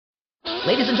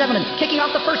Ladies and gentlemen, kicking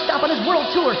off the first stop on his world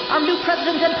tour, our new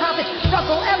president and prophet,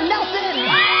 Russell M. Nelson!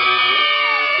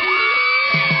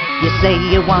 You say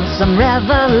you want some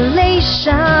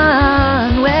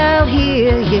revelation, well,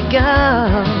 here you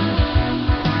go.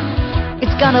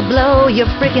 It's gonna blow your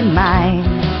freaking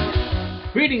mind.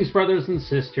 Greetings, brothers and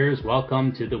sisters.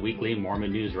 Welcome to the weekly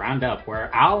Mormon News Roundup,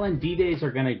 where Al and D-Days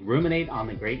are going to ruminate on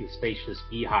the great and spacious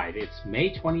beehive. It's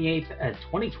May 28th,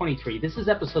 2023. This is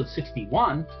episode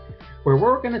 61, where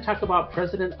we're going to talk about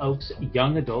President Oak's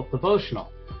young adult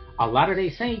devotional. A Latter-day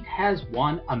Saint has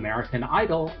won American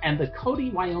Idol, and the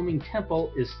Cody Wyoming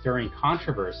temple is stirring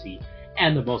controversy,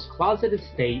 and the most closeted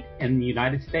state in the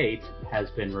United States has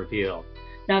been revealed.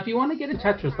 Now, if you want to get in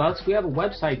touch with us, we have a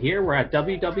website here. We're at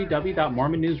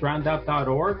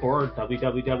www.mormonnewsroundup.org or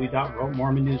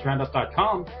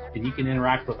www.mormonnewsroundup.com, and you can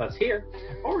interact with us here.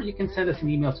 Or you can send us an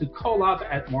email to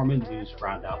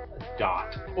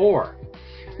collab@mormonnewsroundup.org.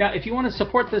 Now, if you want to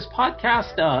support this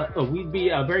podcast, we'd be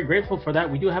very grateful for that.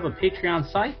 We do have a Patreon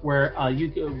site where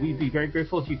we'd be very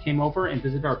grateful if you came over and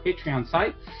visited our Patreon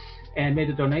site and made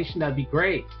a donation. That'd be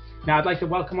great. Now, I'd like to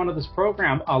welcome onto this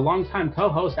program a longtime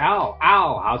co-host, Al.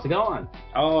 Al, how's it going?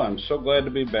 Oh, I'm so glad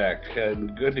to be back.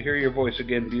 And good to hear your voice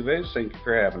again, D-Days. Thank you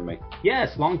for having me.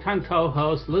 Yes, longtime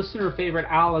co-host, listener favorite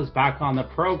Al is back on the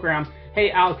program.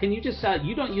 Hey, Al, can you just,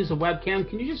 you don't use a webcam.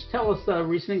 Can you just tell us the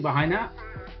reasoning behind that?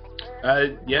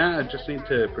 Yeah, I just need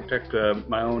to protect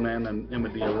my own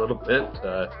anonymity a little bit.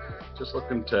 Just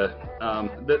looking to,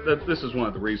 this is one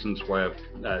of the reasons why I've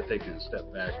taken a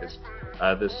step back, is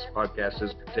this podcast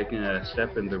is taking a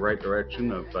step in the right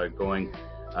direction of going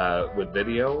with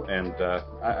video, and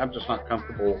I'm just not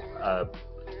comfortable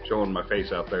showing my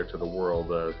face out there to the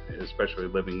world, especially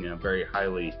living in a very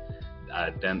highly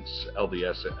dense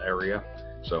LDS area.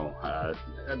 So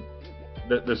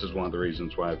this is one of the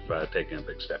reasons why I've taken a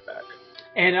big step back.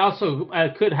 And also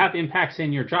could have impacts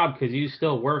in your job because you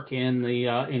still work in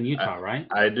Utah, right?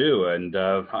 I do, and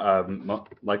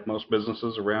like most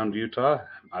businesses around Utah,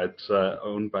 it's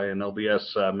owned by an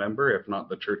LDS member, if not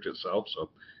the church itself. So,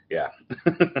 yeah.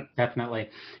 Definitely.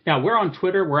 Now, we're on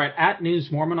Twitter. We're at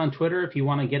 @NewsMormon on Twitter. If you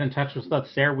want to get in touch with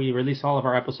us there, we release all of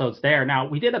our episodes there. Now,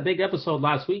 we did a big episode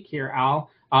last week here, Al,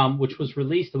 which was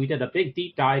released. We did a big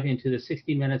deep dive into the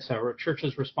 60 Minutes, our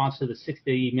church's response to the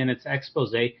 60 Minutes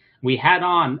expose. We had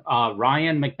on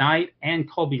Ryan McKnight and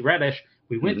Colby Reddish.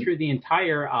 We went through the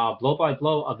entire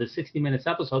blow-by-blow of the 60 Minutes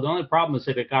episode. The only problem is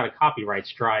that it got a copyright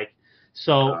strike.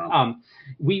 So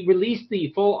we released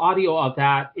the full audio of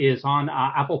that is on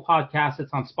Apple Podcasts.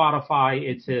 It's on Spotify.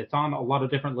 It's on a lot of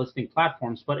different listening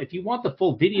platforms. But if you want the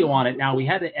full video on it, now we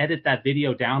had to edit that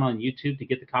video down on YouTube to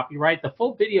get the copyright. The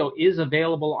full video is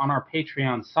available on our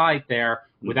Patreon site there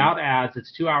without ads.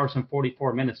 It's 2 hours and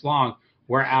 44 minutes long.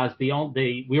 Whereas we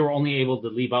were only able to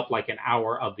leave up like an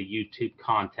hour of the YouTube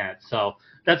content. So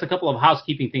that's a couple of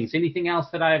housekeeping things. Anything else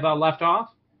that I've left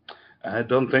off? I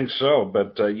don't think so,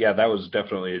 but yeah, that was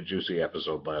definitely a juicy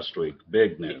episode last week.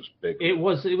 Big news, big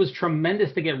news. It was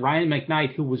tremendous to get Ryan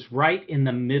McKnight, who was right in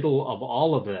the middle of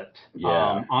all of it,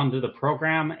 onto the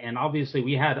program. And obviously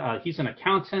we had, he's an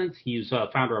accountant. He's a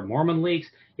founder of Mormon Leaks.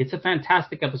 It's a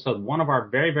fantastic episode, one of our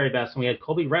very, very best. And we had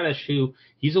Colby Reddish, who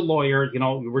he's a lawyer. You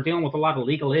know, we're dealing with a lot of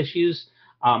legal issues.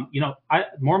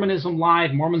 Mormonism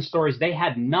Live, Mormon Stories, they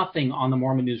had nothing on the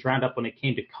Mormon News Roundup when it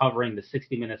came to covering the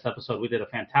 60 Minutes episode. We did a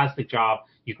fantastic job.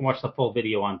 You can watch the full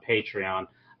video on Patreon.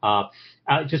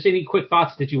 Just any quick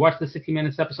thoughts? Did you watch the 60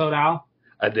 Minutes episode, Al?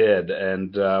 I did,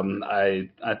 and I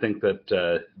think that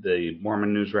the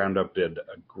Mormon News Roundup did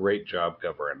a great job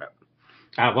covering it.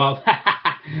 Well,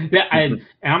 yeah, and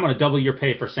I'm going to double your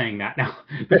pay for saying that. Now,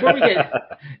 before we get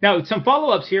some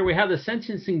follow-ups here, we have the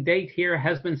sentencing date here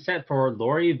has been set for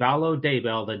Lori Vallow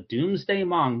Daybell, the doomsday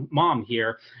mom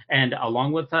here, and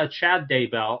along with Chad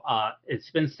Daybell, it's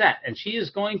been set, and she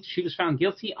was found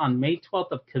guilty on May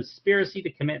 12th of conspiracy to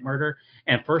commit murder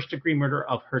and first-degree murder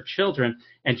of her children,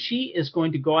 and she is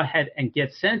going to go ahead and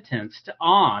get sentenced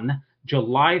on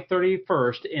July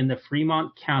 31st in the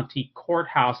Fremont County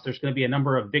Courthouse. There's going to be a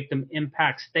number of victim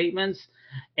impact statements,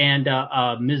 and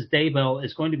Ms. Daybell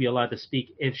is going to be allowed to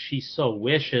speak if she so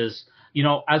wishes. You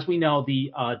know, as we know,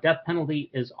 the death penalty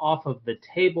is off of the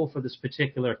table for this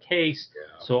particular case,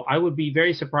 so I would be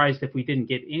very surprised if we didn't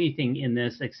get anything in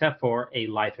this except for a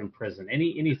life in prison.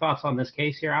 Any thoughts on this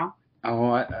case here, Al?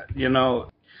 Oh,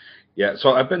 yeah,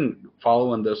 so I've been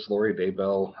following this Lori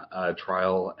Daybell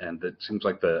trial, and it seems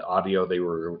like the audio they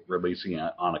were releasing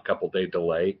on a couple-day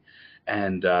delay,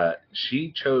 and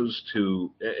she chose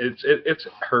to. It's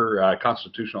her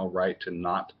constitutional right to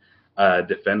not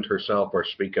defend herself or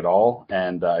speak at all,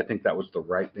 and I think that was the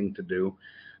right thing to do.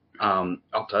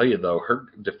 I'll tell you though, her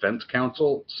defense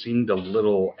counsel seemed a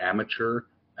little amateur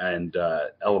and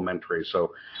elementary.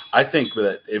 So I think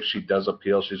that if she does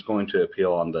appeal, she's going to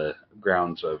appeal on the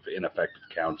grounds of ineffective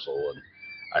counsel, and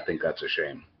I think that's a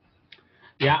shame.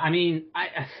 Yeah, I mean,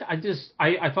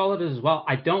 I followed it as well.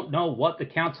 I don't know what the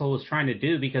council was trying to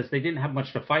do because they didn't have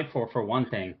much to fight for one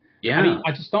thing. I mean, Yeah.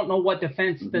 I just don't know what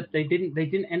defense that they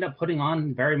didn't end up putting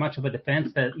on very much of a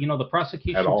defense. That the At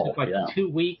prosecution took all. like Yeah. 2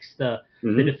 weeks. The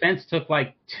hmm defense took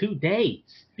like 2 days.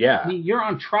 I Yeah. mean, you're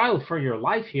on trial for your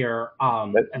life here.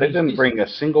 They didn't bring a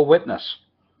single witness.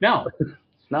 No.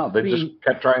 No, I they just mean,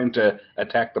 kept trying to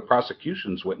attack the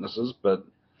prosecution's witnesses, but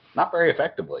not very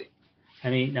effectively.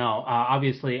 no.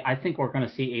 Obviously, I think we're going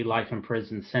to see a life in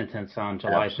prison sentence on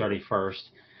July Absolutely. 31st.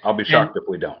 I'll be And shocked if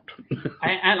we don't.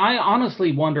 I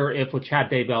honestly wonder if with Chad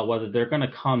Daybell, whether they're going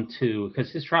to come to,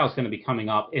 because his trial is going to be coming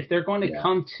up, if they're going to Yeah.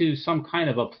 come to some kind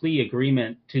of a plea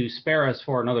agreement to spare us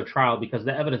for another trial because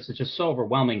the evidence is just so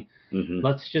overwhelming. hmm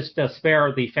Let's just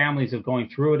spare the families of going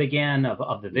through it again,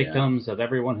 of the Yeah. victims, of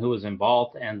everyone who was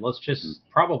involved, and let's just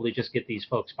probably just get these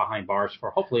folks behind bars for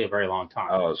hopefully a very long time.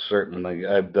 Oh, certainly.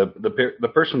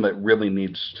 The person that really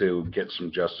needs to get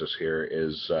some justice here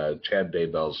is Chad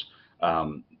Daybell's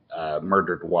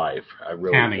murdered wife. I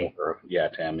really feel Tammy. for her. Yeah,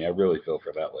 Tammy. I really feel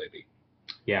for that lady.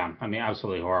 Yeah, I mean,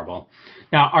 absolutely horrible.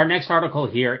 Now, our next article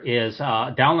here is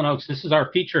Dallin Oaks. This is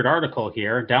our featured article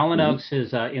here. Dallin hmm Oaks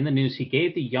is in the news. He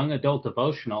gave the young adult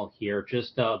devotional here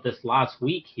just this last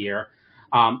week here.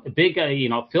 A big,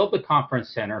 filled the conference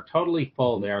center, totally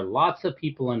full there. Lots of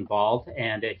people involved,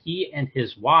 and he and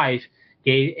his wife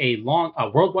gave a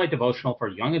worldwide devotional for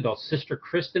young adults. Sister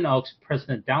Kristen Oaks,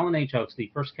 President Dallin H. Oaks,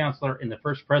 the first counselor in the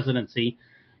first presidency,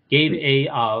 gave a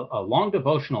long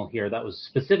devotional here that was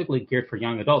specifically geared for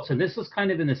young adults. And this is kind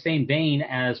of in the same vein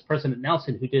as President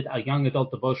Nelson, who did a young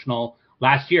adult devotional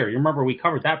last year. You remember we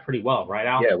covered that pretty well, right,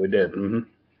 Al? Yeah, we did.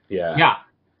 Yeah. Yeah.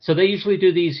 So they usually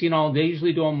do these, they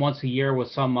usually do them once a year with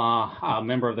some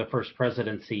member of the first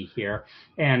presidency here.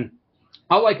 And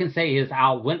all I can say is,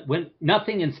 Al, when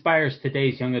nothing inspires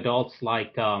today's young adults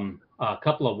like a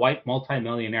couple of white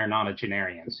multimillionaire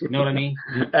nonagenarians. You know what I mean?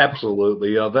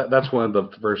 Absolutely. That's one of the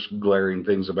first glaring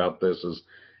things about this is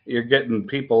you're getting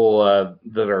people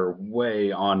that are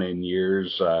way on in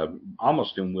years,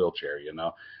 almost in wheelchair,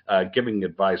 giving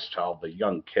advice to all the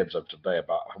young kids of today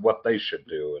about what they should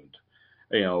do, and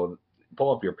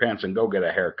pull up your pants and go get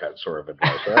a haircut, sort of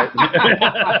advice, right?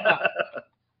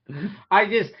 I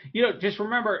just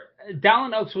remember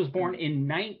Dallin Oaks was born in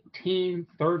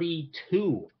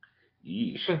 1932.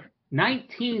 Yeesh.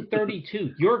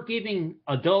 1932. You're giving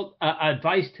adult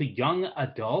advice to young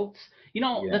adults. The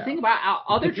Yeah. thing about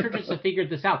other churches have figured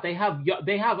this out. They have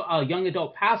young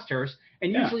adult pastors,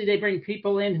 and Yeah. usually they bring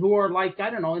people in who are like, I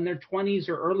don't know, in their 20s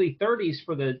or early 30s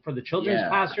for the children's Yeah.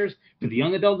 pastors, for the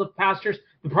young adult pastors.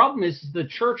 The problem is the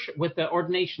church with the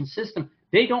ordination system.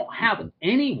 They don't have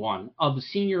anyone of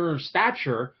senior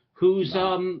stature who's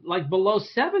like below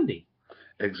 70.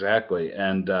 Exactly.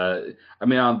 And I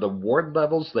mean, on the ward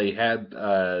levels, they had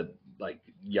like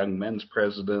young men's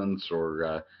presidents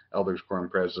or elders quorum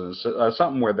presidents,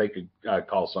 something where they could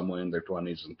call someone in their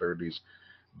 20s and 30s.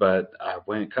 But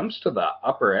when it comes to the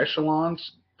upper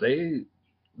echelons,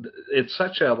 it's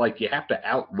such a, like, you have to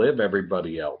outlive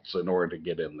everybody else in order to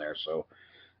get in there. So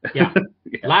Yeah.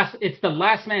 yeah, It's the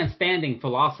last man standing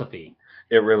philosophy.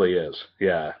 it really is.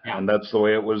 Yeah. Yeah. And that's the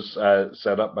way it was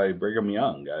set up by Brigham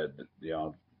Young.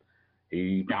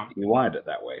 He Yeah. he wanted it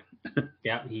that way.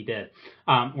 Yeah, he did.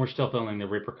 We're still feeling the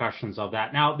repercussions of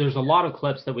that. Now, there's a lot of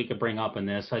clips that we could bring up in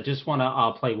this. I just want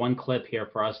to play one clip here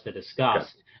for us to discuss.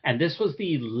 Okay. And this was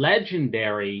the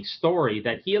legendary story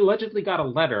that he allegedly got a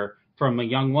letter from a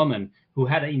young woman who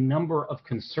had a number of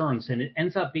concerns. And it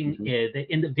ends up being,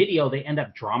 in the video, they end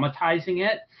up dramatizing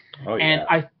it. Oh, And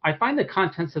yeah. I find the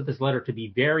contents of this letter to be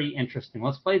very interesting.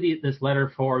 Let's play this letter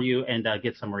for you and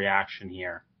get some reaction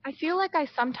here. I feel like I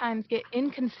sometimes get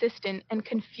inconsistent and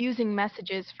confusing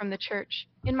messages from the church.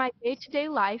 In my day-to-day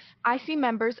life, I see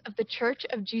members of the Church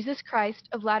of Jesus Christ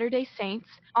of Latter-day Saints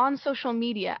on social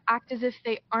media act as if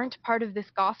they aren't part of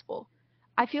this gospel.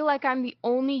 I feel like I'm the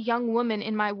only young woman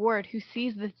in my ward who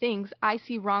sees the things I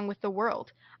see wrong with the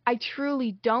world. I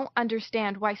truly don't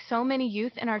understand why so many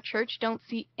youth in our church don't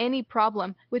see any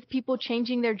problem with people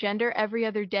changing their gender every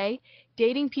other day,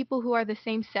 dating people who are the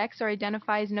same sex or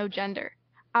identify as no gender.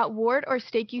 At ward or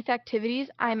stake youth activities,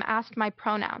 I am asked my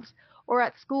pronouns, or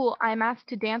at school, I am asked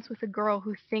to dance with a girl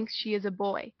who thinks she is a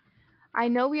boy. I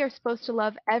know we are supposed to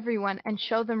love everyone and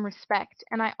show them respect,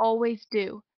 and I always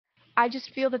do. I just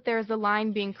feel that there is a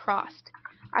line being crossed.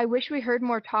 I wish we heard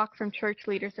more talk from church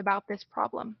leaders about this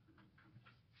problem.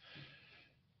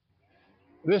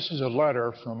 This is a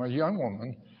letter from a young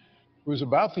woman who's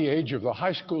about the age of the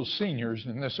high school seniors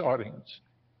in this audience.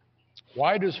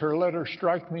 Why does her letter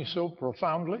strike me so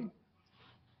profoundly?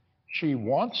 She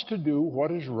wants to do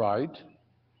what is right,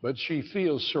 but she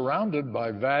feels surrounded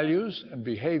by values and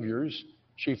behaviors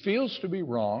she feels to be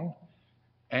wrong,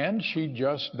 and she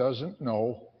just doesn't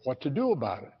know what to do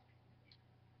about it.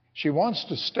 She wants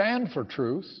to stand for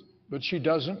truth, but she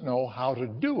doesn't know how to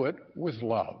do it with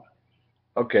love.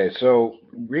 Okay, so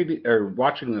reading or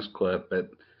watching this clip,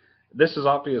 this is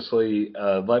obviously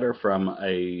a letter from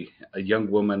a young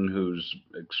woman who's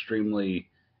extremely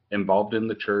involved in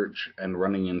the church and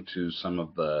running into some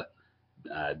of the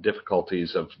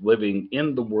difficulties of living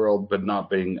in the world but not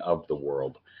being of the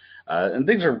world. And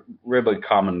these are really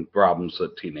common problems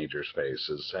that teenagers face,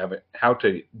 is how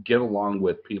to get along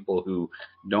with people who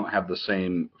don't have the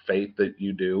same faith that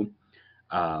you do,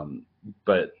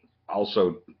 but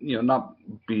also, not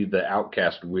be the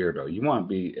outcast weirdo. You want to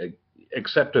be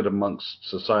accepted amongst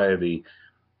society,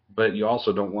 but you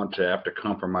also don't want to have to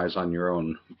compromise on your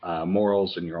own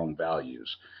morals and your own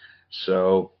values.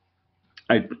 So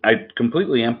I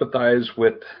completely empathize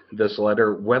with this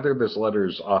letter, whether this letter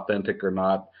is authentic or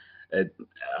not.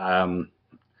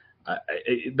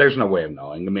 There's no way of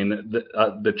knowing. I mean,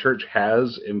 the church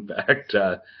has, in fact,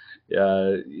 said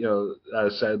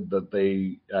that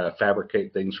they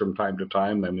fabricate things from time to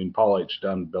time. I mean, Paul H.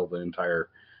 Dunn built an entire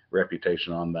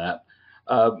reputation on that.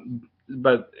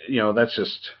 But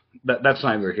that's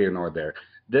neither here nor there.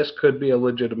 This could be a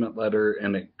legitimate letter,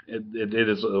 and it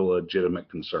is a legitimate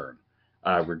concern,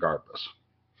 regardless.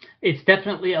 It's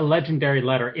definitely a legendary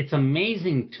letter. It's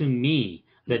amazing to me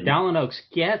that Dallin Oaks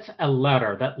gets a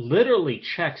letter that literally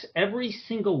checks every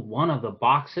single one of the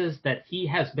boxes that he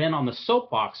has been on the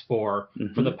soapbox for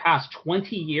the past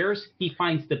 20 years. He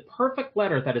finds the perfect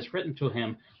letter that is written to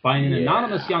him by an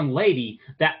anonymous young lady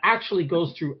that actually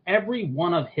goes through every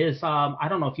one of his, I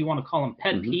don't know if you want to call them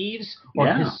pet peeves or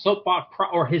his soapbox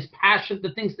or his passion,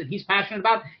 the things that he's passionate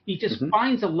about. He just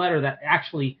finds a letter that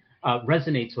actually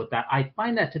resonates with that. I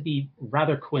find that to be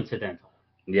rather coincidental.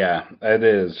 Yeah, it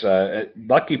is.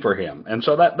 Lucky for him. And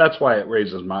so that's why it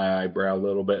raises my eyebrow a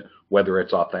little bit, whether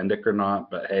it's authentic or not.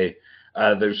 But hey,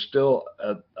 there's still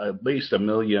at least 1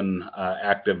 million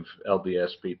active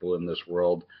LDS people in this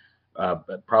world,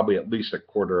 but probably at least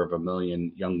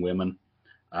 250,000 young women.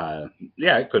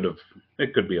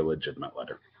 It could be a legitimate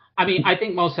letter. I mean, I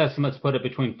think most estimates put it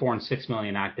between 4 and 6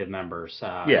 million active members. So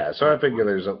I figure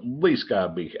there's at least got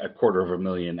to be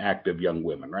 250,000 active young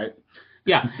women, right?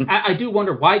 Yeah, I do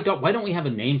wonder why don't we have a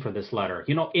name for this letter?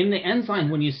 In the Ensign,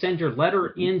 when you send your letter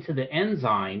into the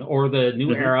Ensign or the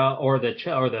New Era or the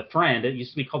Friend, it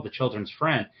used to be called the Children's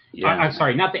Friend. I'm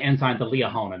sorry, not the Ensign, the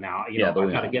Leahona now. I've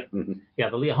got to get the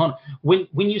Leahona.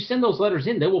 When you send those letters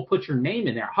in, they will put your name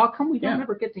in there. How come we don't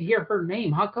ever get to hear her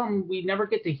name? How come we never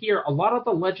get to hear a lot of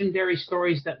the legendary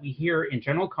stories that we hear in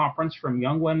General Conference from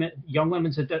young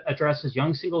women's addresses,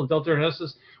 young single adult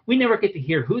addresses? We never get to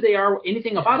hear who they are,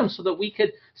 anything about them, so that we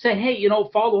could say, hey,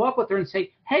 follow up with her and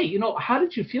say, hey, how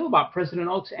did you feel about President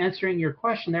Oaks answering your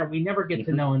question there? We never get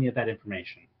to know any of that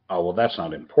information. Oh, well, that's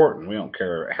not important. We don't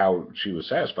care how she was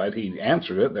satisfied. He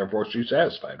answered it, therefore she's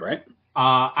satisfied, right?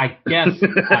 I guess.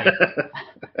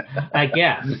 I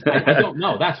guess. I don't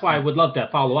know. That's why I would love to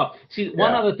follow up. See,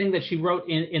 one other thing that she wrote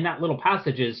in that little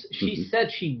passage is she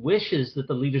said she wishes that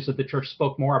the leaders of the church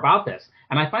spoke more about this.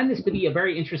 And I find this to be a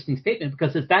very interesting statement,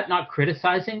 because is that not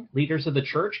criticizing leaders of the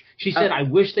church? She said, I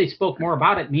wish they spoke more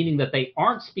about it, meaning that they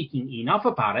aren't speaking enough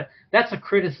about it. That's a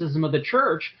criticism of the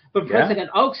church. But President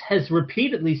Oaks has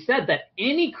repeatedly said that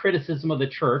any criticism of the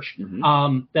church,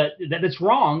 that it's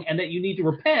wrong and that you need to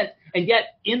repent. And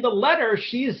yet, in the letter,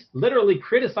 she's literally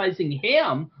criticizing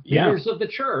him, leaders of the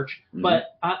church.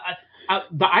 But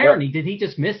the irony, did he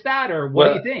just miss that, or what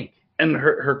do you think? And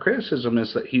her criticism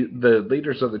is that the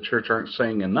leaders of the church aren't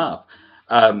saying enough.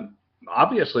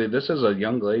 Obviously, this is a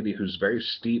young lady who's very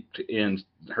steeped in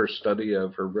her study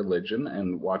of her religion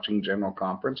and watching General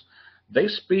Conference. They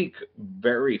speak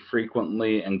very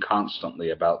frequently and constantly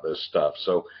about this stuff.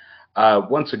 So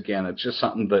once again, it's just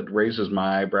something that raises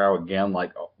my eyebrow again.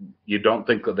 Like, you don't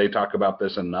think that they talk about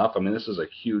this enough? I mean, this is a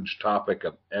huge topic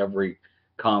of every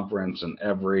conference and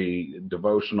every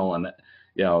devotional, and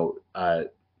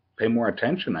pay more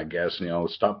attention, I guess.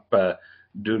 Stop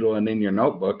doodling in your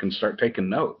notebook and start taking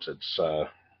notes. It's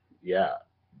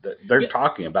they're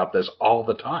talking about this all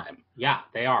the time. Yeah,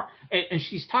 they are. And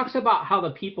she talks about how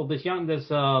the people, this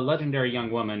legendary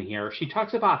young woman here, she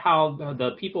talks about how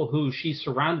the people who she's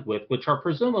surrounded with, which are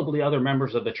presumably other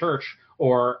members of the church,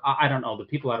 or I don't know, the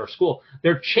people at her school,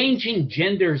 they're changing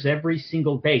genders every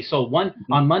single day. So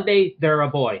on Monday, they're a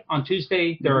boy. On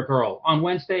Tuesday, they're a girl. On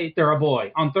Wednesday, they're a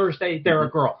boy. On Thursday, they're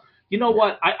a girl. You know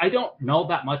what? I don't know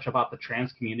that much about the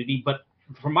trans community, but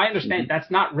from my understanding, that's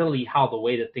not really how the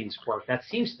way that things work. That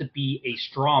seems to be a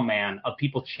straw man of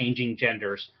people changing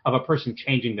genders, of a person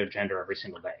changing their gender every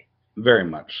single day. Very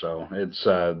much so. It's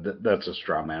that's a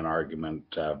straw man argument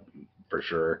for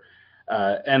sure.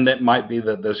 And it might be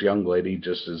that this young lady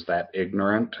just is that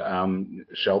ignorant,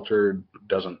 sheltered,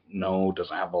 doesn't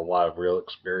have a lot of real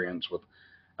experience with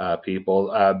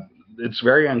people. It's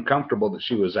very uncomfortable that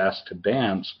she was asked to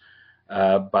dance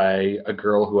by a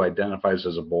girl who identifies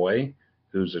as a boy,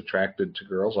 who's attracted to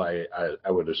girls,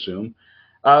 I would assume.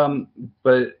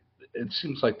 But it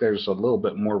seems like there's a little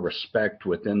bit more respect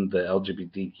within the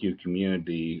LGBTQ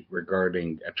community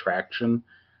regarding attraction.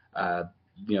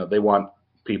 They want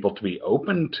people to be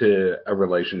open to a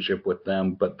relationship with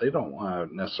them, but they don't want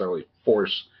to necessarily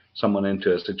force someone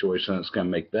into a situation that's going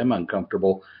to make them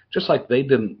uncomfortable, just like they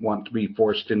didn't want to be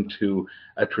forced into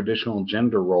a traditional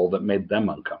gender role that made them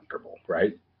uncomfortable,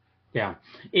 right? Yeah.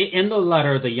 In the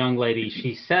letter, the young lady,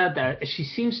 she said that she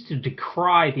seems to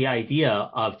decry the idea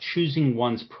of choosing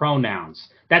one's pronouns.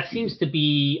 That seems to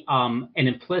be an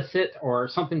implicit or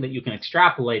something that you can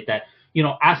extrapolate that,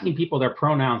 asking people their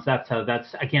pronouns, that's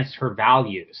against her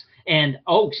values. And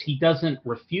Oakes, he doesn't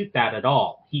refute that at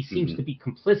all. He seems to be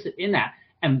complicit in that.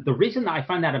 And the reason that I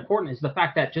find that important is the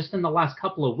fact that just in the last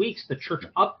couple of weeks, the church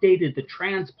updated the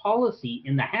trans policy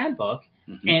in the handbook.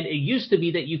 And it used to be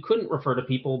that you couldn't refer to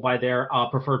people by their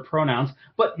preferred pronouns,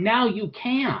 but now you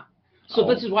can. So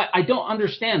this is why I don't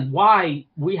understand why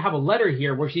we have a letter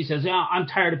here where she says, I'm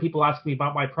tired of people asking me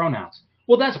about my pronouns.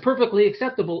 Well, that's perfectly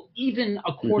acceptable, even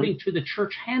according to the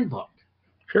church handbook.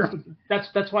 Sure.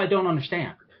 That's why I don't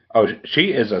understand. Oh,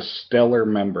 she is a stellar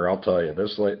member, I'll tell you.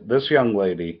 This young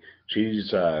lady, she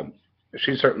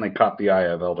certainly caught the eye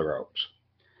of Elder Oakes.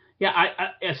 Yeah,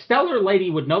 a stellar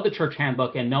lady would know the church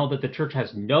handbook and know that the church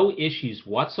has no issues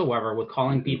whatsoever with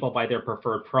calling people by their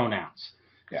preferred pronouns.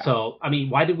 Yeah. So,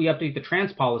 why did we update the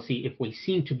trans policy if we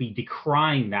seem to be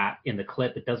decrying that in the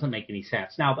clip? It doesn't make any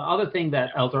sense. Now, the other thing that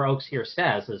Elder Oakes here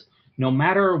says is no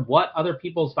matter what other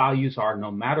people's values are, no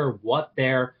matter what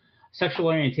their sexual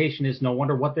orientation is, no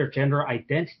matter what their gender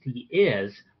identity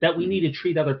is, that we need to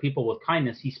treat other people with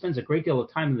kindness. He spends a great deal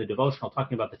of time in the devotional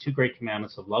talking about the two great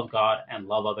commandments of love God and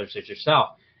love others as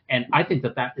yourself. And I think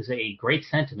that is a great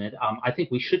sentiment. I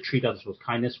think we should treat others with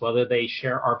kindness, whether they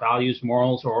share our values,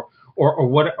 morals, or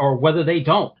whether they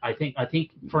don't. I think,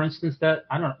 for instance, that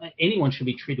anyone should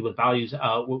be treated with values,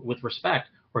 with respect,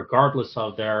 regardless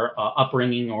of their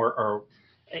upbringing or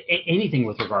anything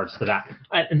with regards to that.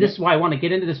 And this is why I want to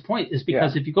get into this point, is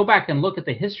because if you go back and look at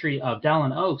the history of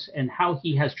Dallin Oakes and how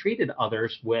he has treated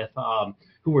others with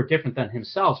who were different than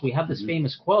himself, we have this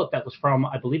famous quote that was from,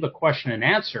 I believe, a question and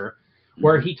answer,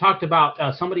 where he talked about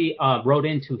somebody wrote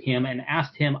into him and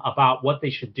asked him about what they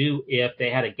should do if they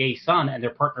had a gay son and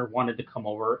their partner wanted to come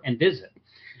over and visit.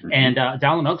 And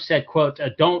Dallin Oakes said, quote,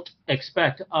 don't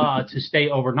expect to stay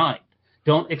overnight.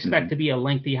 Don't expect to be a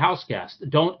lengthy house guest.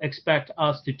 Don't expect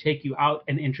us to take you out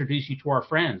and introduce you to our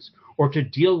friends or to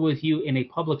deal with you in a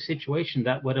public situation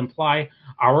that would imply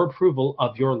our approval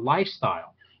of your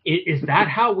lifestyle. Is that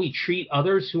how we treat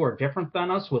others who are different than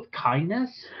us, with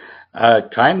kindness?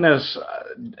 Kindness,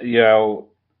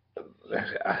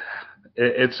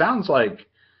 it sounds like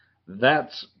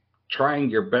that's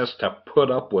trying your best to put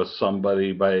up with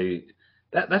somebody by...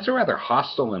 That's a rather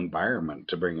hostile environment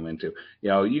to bring them into.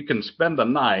 You can spend the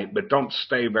night, but don't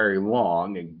stay very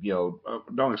long. And,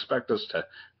 don't expect us to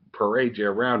parade you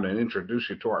around and introduce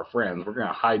you to our friends. We're going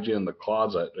to hide you in the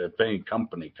closet if any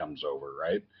company comes over,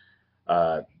 right?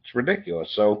 It's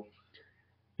ridiculous. So,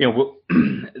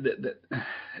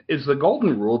 is the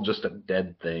golden rule just a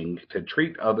dead thing, to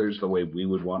treat others the way we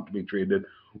would want to be treated?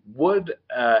 Would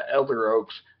Elder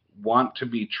Oakes want to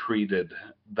be treated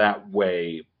that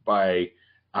way by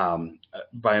a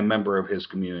member of his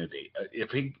community?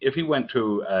 If he went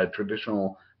to a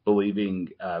traditional believing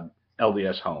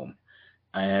LDS home,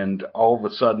 and all of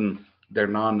a sudden their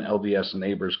non-LDS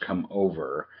neighbors come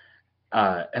over,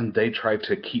 and they try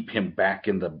to keep him back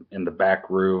in the back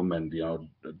room, and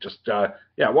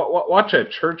watch a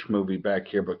church movie back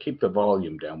here, but keep the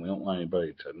volume down. We don't want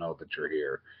anybody to know that you're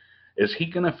here. Is he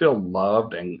going to feel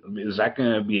loved, and is that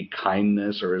going to be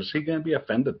kindness, or is he going to be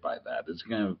offended by that? Is he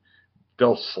going to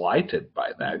feel slighted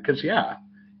by that? Because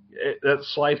that's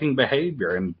slighting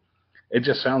behavior. And it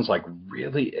just sounds like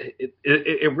really,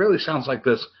 it really sounds like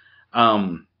this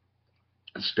um,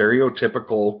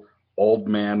 stereotypical old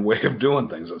man way of doing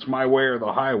things. It's my way or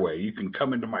the highway. You can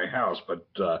come into my house, but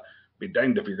be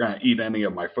danged if you're going to eat any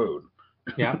of my food.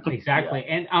 Yeah, exactly.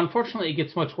 Yeah. And unfortunately, it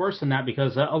gets much worse than that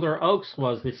because Elder Oaks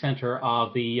was the center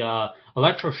of the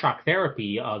electroshock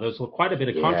therapy. There's quite a bit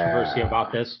of controversy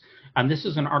about this. And this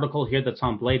is an article here that's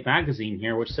on Blade Magazine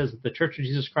here, which says that the Church of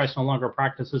Jesus Christ no longer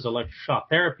practices electroshock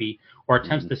therapy or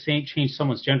attempts to change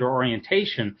someone's gender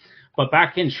orientation. But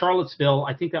back in Charlottesville,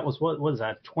 I think that was, what was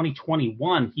that,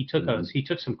 2021, he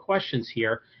took some questions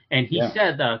here, and he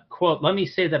said, quote, "Let me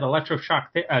say that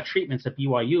electroshock treatments at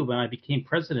BYU, when I became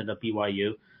president of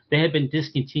BYU, they had been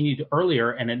discontinued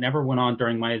earlier, and it never went on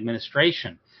during my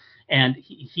administration." And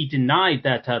he denied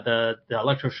that the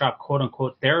electroshock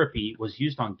quote-unquote therapy was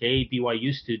used on gay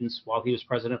BYU students while he was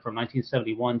president from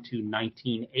 1971 to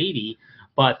 1980.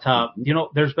 But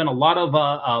there's been a lot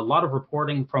of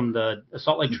reporting from the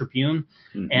Salt Lake Tribune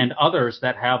and others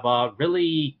that have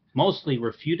really mostly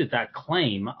refuted that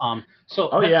claim.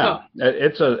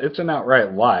 It's an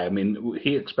outright lie. I mean,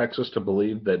 he expects us to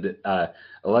believe that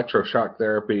electroshock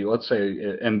therapy, let's say,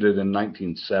 it ended in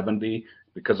 1970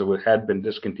 because it had been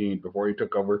discontinued before he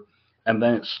took over, and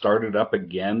then it started up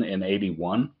again in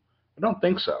 81. I don't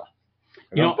think so.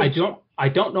 I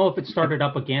don't know if it started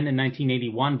up again in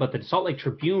 1981, but the Salt Lake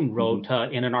Tribune wrote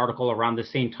in an article around the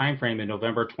same time frame in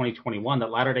November 2021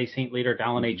 that Latter-day Saint leader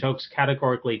Dallin H. Oaks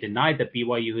categorically denied that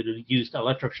BYU had used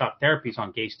electroshock therapies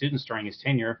on gay students during his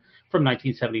tenure from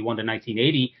 1971 to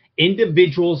 1980.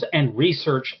 Individuals and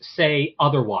research say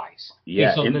otherwise.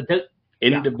 Yeah.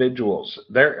 Individuals.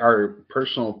 There are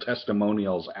personal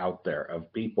testimonials out there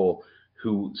of people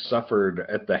who suffered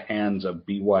at the hands of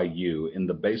BYU in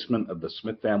the basement of the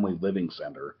Smith Family Living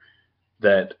Center,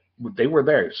 that they were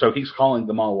there. So he's calling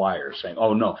them all liars, saying,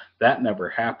 "Oh, no, that never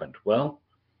happened." Well,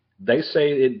 they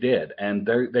say it did, and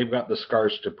they've got the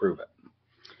scars to prove it.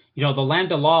 The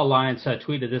Lambda Law Alliance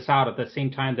tweeted this out at the same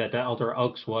time that Elder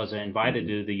Oaks was invited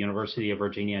to the University of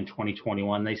Virginia in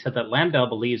 2021. They said that Lambda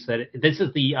believes that this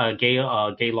is the Gay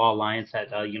Law Alliance at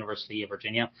University of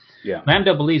Virginia. Yeah.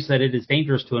 Lambda believes that it is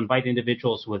dangerous to invite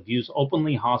individuals with views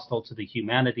openly hostile to the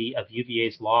humanity of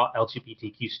UVA's law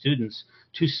LGBTQ students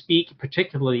to speak,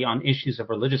 particularly on issues of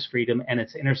religious freedom and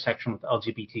its intersection with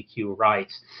LGBTQ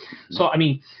rights. So, I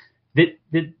mean,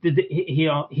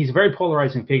 he's a very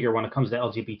polarizing figure when it comes to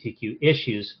LGBTQ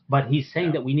issues, but he's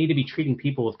saying that we need to be treating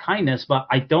people with kindness. But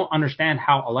I don't understand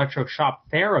how electroshock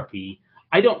therapy,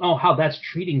 I don't know how that's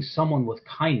treating someone with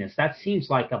kindness. That seems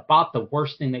like about the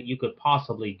worst thing that you could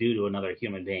possibly do to another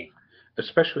human being.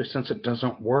 Especially since it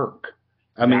doesn't work.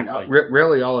 I mean,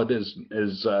 really all it is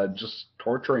just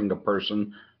torturing a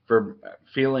person for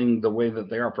feeling the way that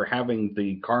they are, for having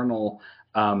the carnal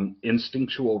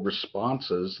instinctual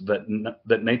responses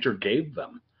that nature gave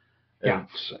them. The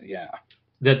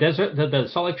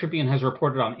Salt Lake Tribune has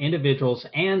reported on individuals,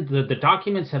 and the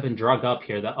documents have been drug up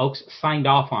here that Oaks signed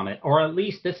off on it, or at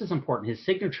least, this is important, his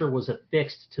signature was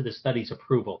affixed to the study's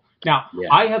approval. Now,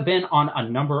 I have been on a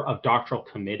number of doctoral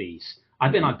committees.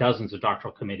 I've been on dozens of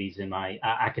doctoral committees in my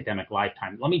academic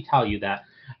lifetime. Let me tell you that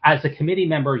as a committee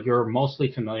member, you're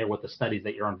mostly familiar with the studies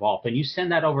that you're involved in. You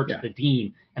send that over to the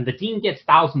dean, and the dean gets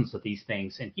thousands of these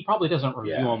things, and he probably doesn't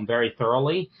review them very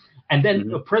thoroughly. And then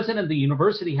the president of the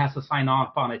university has to sign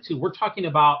off on it too. We're talking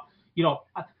about,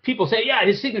 people say, yeah,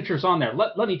 his signature's on there.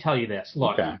 Let me tell you this.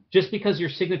 Look, just because your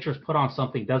signature's put on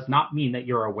something does not mean that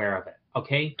you're aware of it.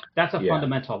 Okay, that is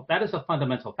a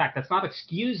fundamental fact. That's not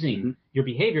excusing your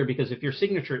behavior, because if your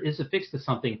signature is affixed to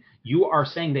something, you are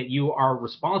saying that you are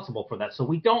responsible for that. So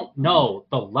we don't know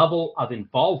the level of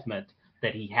involvement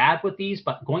that he had with these,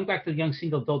 but going back to the Young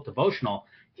Single Adult Devotional,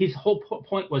 his whole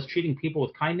point was treating people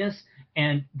with kindness,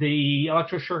 and the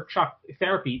electroshock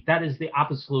therapy, that is the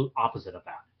absolute opposite of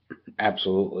that.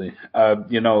 Absolutely.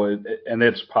 And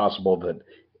it's possible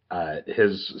that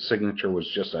his signature was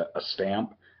just a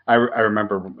stamp. I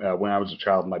remember when I was a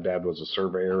child, my dad was a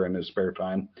surveyor in his spare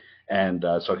time, and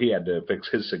so he had to fix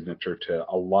his signature to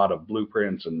a lot of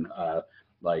blueprints and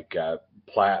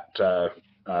plat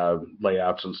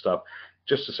layouts and stuff,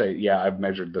 just to say, yeah, I've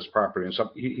measured this property and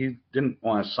stuff. He didn't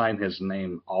want to sign his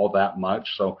name all that much,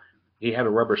 so he had a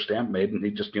rubber stamp made, and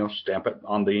he'd just stamp it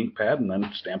on the ink pad and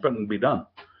then stamp it and be done.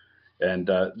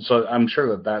 And so I'm sure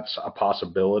that that's a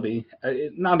possibility.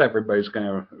 Not everybody's going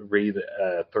to read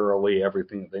thoroughly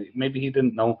everything. Maybe he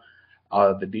didn't know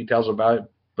the details about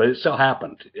it, but it still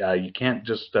happened. You can't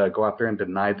just go out there and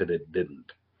deny that it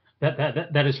didn't.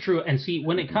 That is true. And see,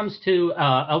 when it comes to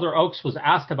Elder Oaks was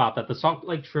asked about that, the Salt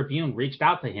Lake Tribune reached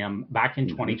out to him back in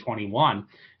 2021,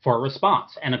 for a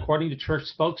response. And according to church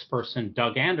spokesperson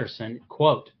Doug Anderson,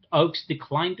 quote, Oakes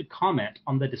declined to comment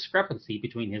on the discrepancy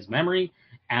between his memory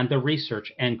and the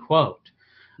research, end quote.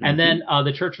 And then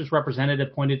the church's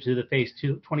representative pointed to the Phase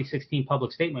 2 2016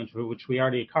 public statement, which we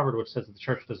already covered, which says that the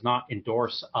church does not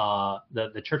endorse,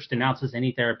 the church denounces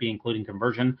any therapy, including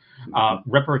conversion,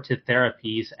 reparative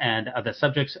therapies, and that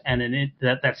subjects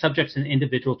an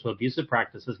individual to abusive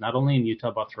practices, not only in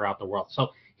Utah, but throughout the world. So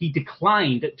he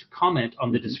declined to comment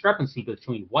on the discrepancy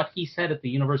between what he said at the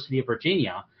University of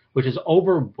Virginia, which is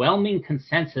overwhelming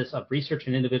consensus of research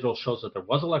and individuals shows that there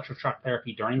was electroshock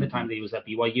therapy during the time that he was at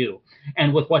BYU,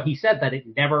 and with what he said that it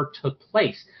never took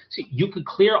place. So you could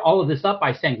clear all of this up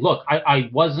by saying, look, I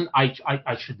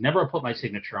should never have put my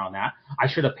signature on that. I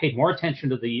should have paid more attention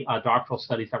to the doctoral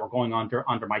studies that were going on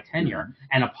under my tenure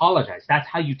and apologize. That's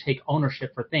how you take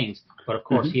ownership for things. But of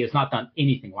course, he has not done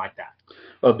anything like that.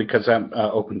 Well, because that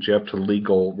opens you up to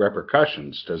legal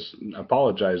repercussions. To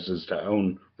apologize is to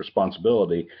own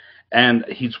responsibility. And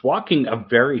he's walking a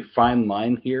very fine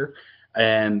line here,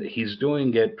 and he's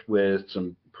doing it with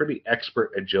some pretty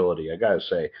expert agility, I got to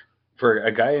say. For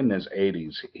a guy in his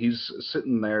 80s, he's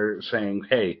sitting there saying,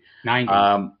 hey,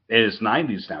 90s. His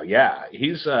 90s now, yeah.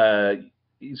 He's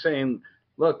saying,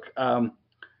 look, I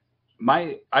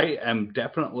am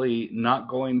definitely not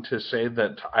going to say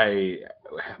that I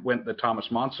went the Thomas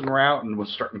Monson route and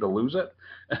was starting to lose it,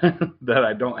 that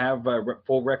I don't have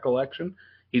full recollection.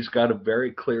 He's got a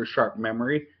very clear, sharp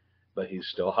memory, but he's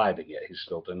still hiding it. He's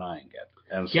still denying it.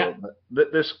 And so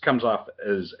this comes off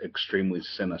as extremely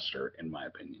sinister, in my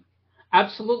opinion.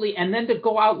 Absolutely. And then to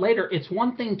go out later, it's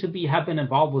one thing to have been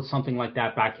involved with something like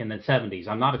that back in the 70s.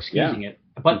 I'm not excusing it.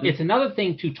 But it's another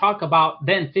thing to talk about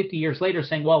then 50 years later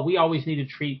saying, well, we always need to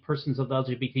treat persons of the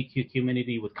LGBTQ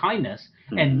community with kindness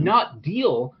and not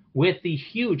deal with the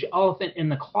huge elephant in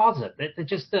the closet. It's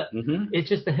just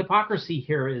the hypocrisy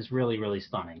here is really, really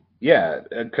stunning. Yeah,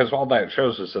 because all that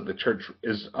shows us that the church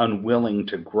is unwilling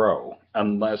to grow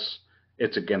unless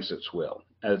it's against its will.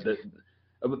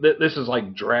 This is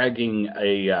like dragging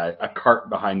a cart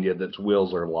behind you that's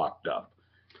wheels are locked up.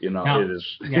 It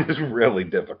is really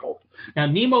difficult. Now,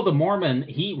 Nemo the Mormon,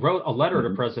 he wrote a letter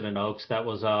to President Oakes that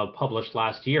was published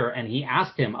last year, and he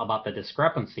asked him about the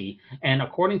discrepancy. And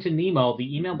according to Nemo,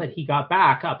 the email that he got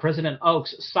back, President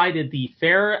Oakes cited the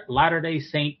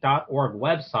fairlatterdaysaint.org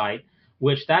website,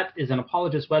 which that is an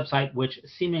apologist website which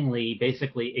seemingly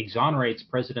basically exonerates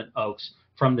President Oakes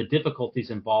from the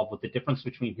difficulties involved with the difference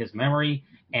between his memory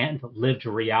and lived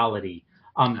reality.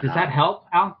 Does that help,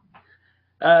 Al?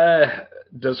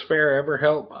 Does fair ever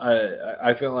help?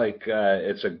 I feel like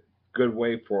it's a good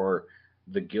way for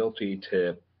the guilty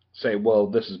to say, well,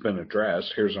 this has been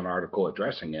addressed. Here's an article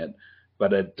addressing it.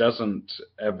 But it doesn't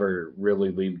ever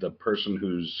really leave the person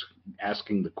who's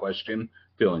asking the question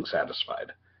feeling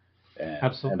satisfied.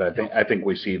 Absolutely. And I think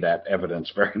we see that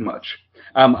evidence very much.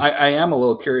 I am a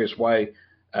little curious why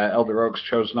Elder Oakes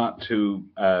chose not to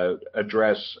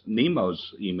address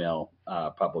Nemo's email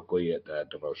publicly at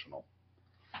Devotional.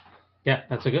 Yeah,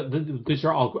 that's these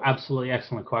are all absolutely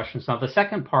excellent questions. Now, the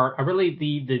second part,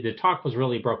 the talk was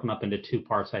really broken up into two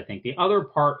parts, I think. The other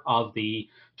part of the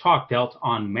talk dealt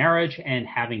on marriage and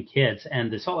having kids, and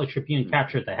the Salt Lake Tribune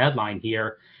captured the headline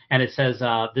here, and it says,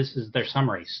 this is their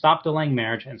summary: Stop delaying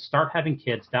marriage and start having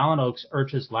kids. Dallin Oakes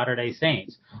urges Latter-day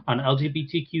Saints. On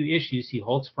LGBTQ issues, he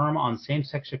holds firm on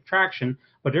same-sex attraction,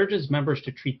 but urges members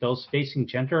to treat those facing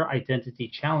gender identity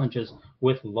challenges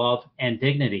with love and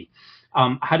dignity.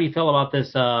 How do you feel about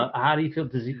this? How do you feel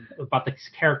about this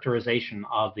characterization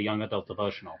of the young adult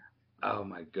devotional? Oh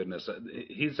my goodness,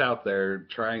 he's out there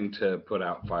trying to put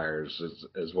out fires.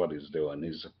 Is what he's doing.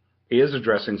 He is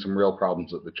addressing some real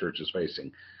problems that the church is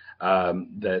facing.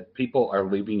 That people are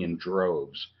leaving in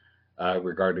droves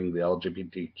regarding the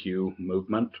LGBTQ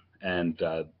movement, and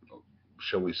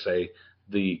shall we say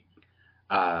the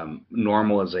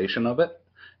normalization of it.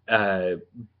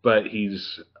 But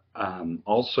he's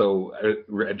also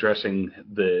addressing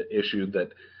the issue that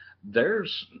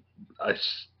there's a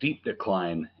steep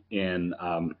decline in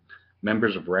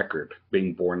members of record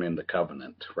being born in the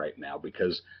covenant right now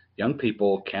because young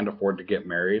people can't afford to get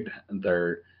married.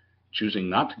 They're choosing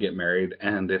not to get married,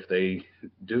 and if they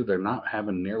do, they're not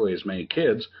having nearly as many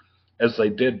kids as they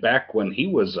did back when he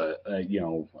was a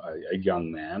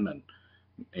young man, and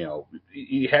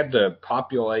he had to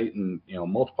populate and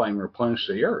multiply and replenish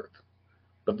the earth.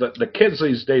 But the kids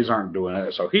these days aren't doing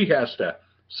it, so he has to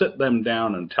sit them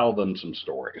down and tell them some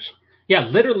stories. Yeah,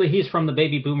 literally, he's from the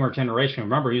baby boomer generation.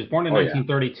 Remember, he was born in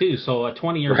 1932, so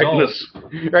 20 years old.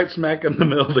 Right smack in the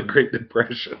middle of the Great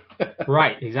Depression.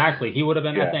 Right, exactly. He would have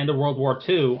been at the end of World War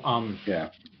II. You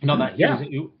know that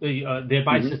the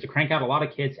advice is to crank out a lot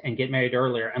of kids and get married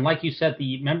earlier. And like you said, the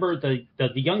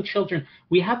young children,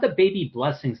 we have the baby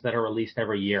blessings that are released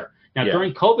every year. Now,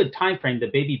 during COVID timeframe, the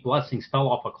baby blessings fell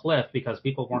off a cliff because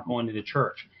people weren't going to the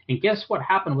church. And guess what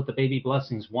happened with the baby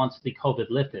blessings once the COVID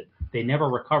lifted? They never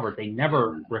recovered. They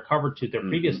never recovered to their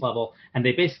previous level, and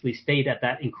they basically stayed at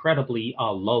that incredibly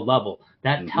low level.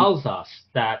 That tells us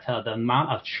that the amount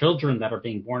of children that are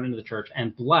being born into the church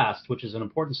and blessed, which is an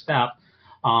important step,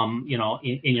 in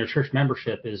your church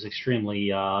membership, is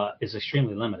extremely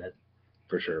limited.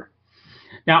 For sure.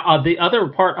 Now, the other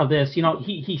part of this,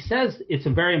 he says it's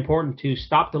very important to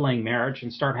stop delaying marriage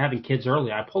and start having kids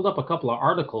early. I pulled up a couple of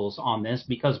articles on this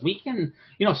because we can,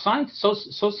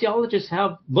 sociologists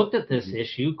have looked at this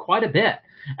issue quite a bit.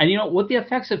 And, with the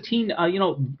effects of teen,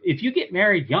 if you get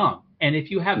married young and if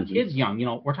you have kids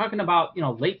young, we're talking about,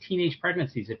 late teenage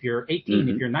pregnancies. If you're 18,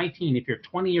 if you're 19, if you're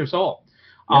 20 years old,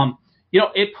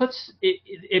 it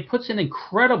puts an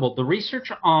incredible, the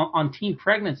research on teen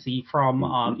pregnancy from,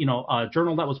 a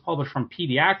journal that was published from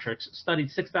Pediatrics studied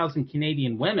 6,000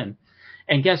 Canadian women.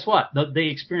 And guess what? They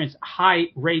experienced high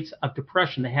rates of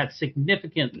depression. They had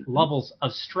significant levels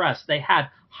of stress. They had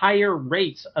higher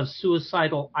rates of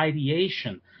suicidal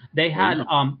ideation. They had,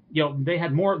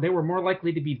 they were more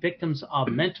likely to be victims of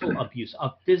mental abuse,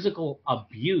 of physical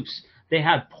abuse. They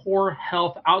had poor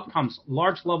health outcomes,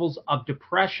 large levels of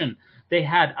depression. They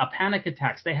had panic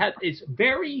attacks. It's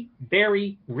very,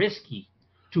 very risky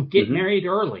to get married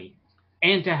early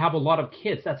and to have a lot of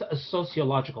kids. That's a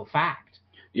sociological fact.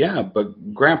 Yeah,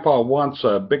 but Grandpa wants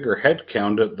a bigger head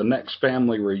count at the next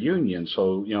family reunion.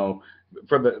 So,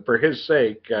 for his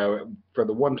sake, for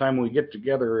the one time we get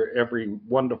together every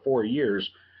 1 to 4 years,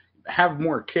 have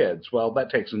more kids. Well, that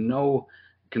takes no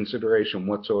consideration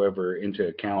whatsoever into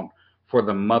account for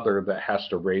the mother that has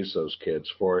to raise those kids,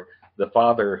 for the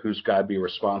father who's got to be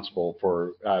responsible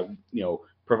for,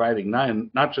 providing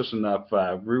not just enough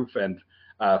roof and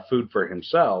food for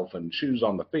himself and shoes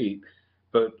on the feet,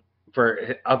 but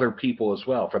for other people as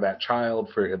well, for that child,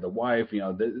 for the wife.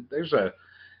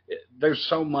 There's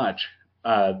so much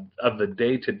of the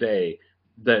day to day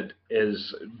that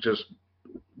is just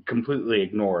completely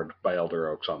ignored by Elder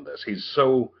Oaks on this. He's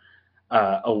so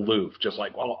aloof, just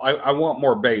like, well, I want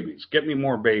more babies. Get me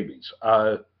more babies.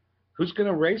 Who's going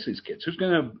to raise these kids? Who's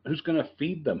going to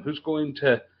feed them? Who's going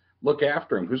to look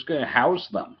after them? Who's going to house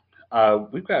them?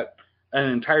 We've got an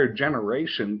entire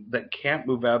generation that can't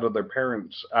move out of their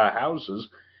parents' houses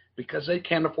because they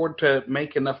can't afford to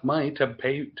make enough money to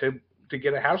pay to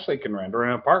get a house they can rent or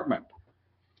an apartment.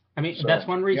 I mean, that's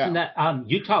one reason that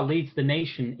Utah leads the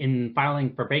nation in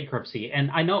filing for bankruptcy. And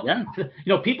I know,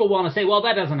 people want to say, well,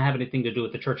 that doesn't have anything to do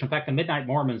with the church. In fact, the Midnight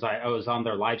Mormons, I was on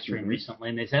their live stream recently,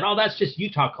 and they said, oh, that's just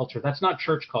Utah culture. That's not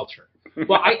church culture.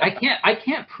 Well, I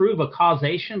can't prove a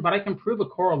causation, but I can prove a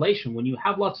correlation. When you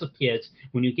have lots of kids,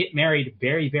 when you get married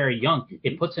very, very young,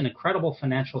 it puts an incredible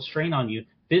financial strain on you.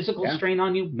 Physical strain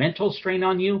on you, mental strain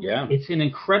on you. Yeah. It's an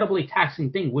incredibly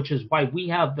taxing thing, which is why we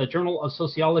have the Journal of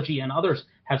Sociology and others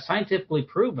have scientifically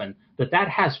proven that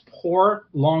has poor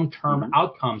long-term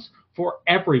outcomes for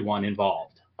everyone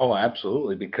involved. Oh,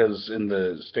 absolutely. Because in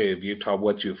the state of Utah,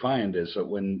 what you find is that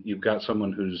when you've got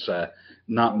someone who's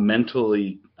not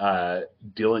mentally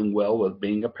dealing well with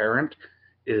being a parent,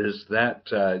 is that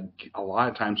a lot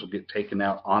of times will get taken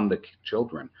out on the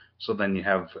children. So then you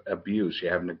have abuse, you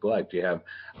have neglect, you have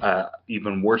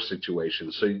even worse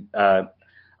situations. So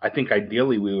I think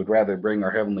ideally we would rather bring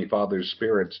our Heavenly Father's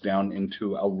spirits down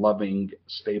into a loving,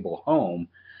 stable home.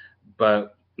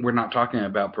 But we're not talking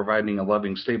about providing a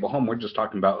loving, stable home. We're just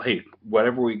talking about, hey,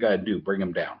 whatever we got to do, bring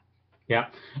them down. Yeah,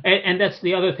 and that's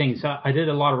the other thing. So I did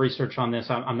a lot of research on this.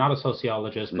 I'm not a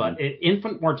sociologist, but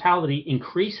infant mortality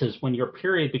increases when your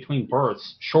period between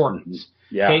births shortens.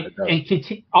 Yeah, okay?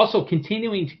 And also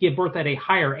continuing to give birth at a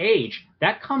higher age,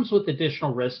 that comes with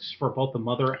additional risks for both the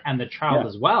mother and the child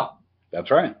as well.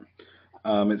 That's right.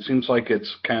 It seems like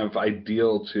it's kind of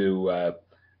ideal to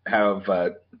have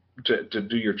to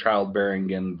do your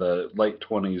childbearing in the late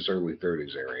 20s, early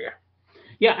 30s area.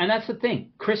 Yeah, and that's the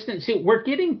thing. Kristen, see, we're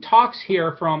getting talks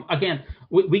here from, again,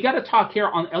 we got to talk here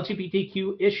on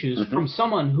LGBTQ issues from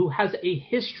someone who has a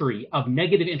history of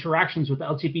negative interactions with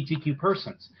LGBTQ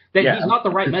persons. That he's not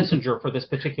the right messenger for this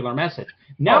particular message.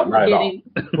 Now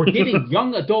we're getting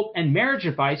young adult and marriage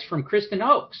advice from Kristen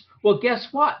Oaks. Well, guess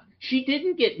what? She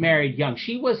didn't get married young.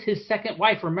 She was his second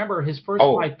wife. Remember, his first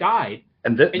wife died.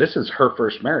 And this is her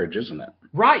first marriage, isn't it?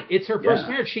 Right. It's her first Yeah.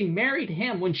 marriage. She married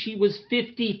him when she was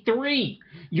 53.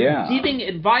 You're Yeah. giving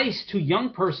advice to young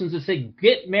persons that say,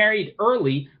 get married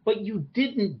early, but you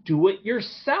didn't do it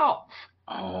yourself.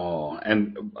 Oh,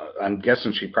 and I'm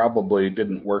guessing she probably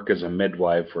didn't work as a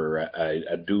midwife or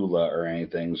a doula or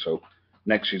anything. So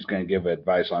next she's going to give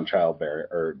advice on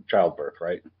childbirth,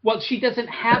 right? Well, she doesn't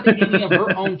have any of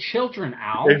her own children,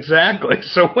 Al. Exactly.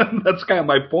 So that's kind of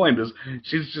my point is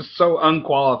she's just so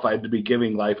unqualified to be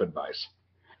giving life advice.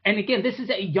 And again, this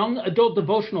is a young adult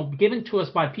devotional given to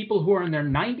us by people who are in their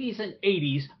 90s and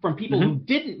 80s, from people who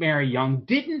didn't marry young,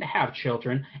 didn't have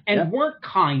children, and weren't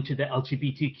kind to the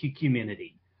LGBTQ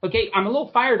community. Okay, I'm a little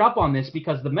fired up on this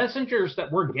because the messengers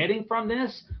that we're getting from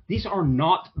this, these are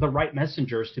not the right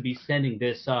messengers to be sending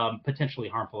this potentially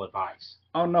harmful advice.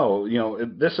 Oh, no.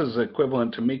 This is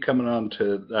equivalent to me coming on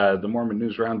to the Mormon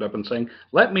News Roundup and saying,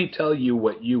 let me tell you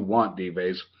what you want,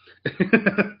 D-Bays.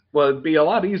 Well, it'd be a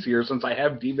lot easier since I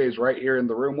have D-Bays right here in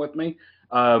the room with me.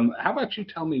 How about you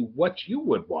tell me what you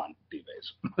would want,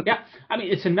 D-Bays? Yeah, I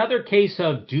mean, it's another case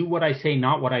of do what I say,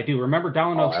 not what I do. Remember,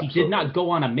 Dallin Oaks, he did not go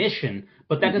on a mission,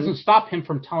 but that doesn't stop him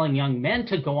from telling young men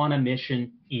to go on a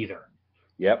mission either.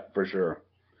 Yep, for sure.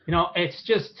 It's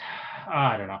just,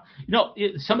 I don't know.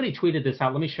 Somebody tweeted this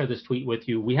out. Let me share this tweet with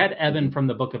you. We had Evan from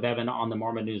the Book of Evan on the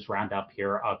Mormon News Roundup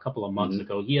here a couple of months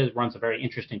ago. He runs a very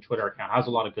interesting Twitter account, has a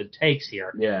lot of good takes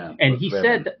here. Yeah. And he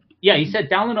said,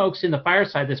 Dallin Oaks in the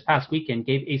Fireside this past weekend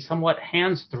gave a somewhat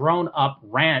hands-thrown-up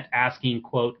rant asking,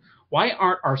 quote, why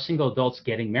aren't our single adults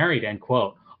getting married, end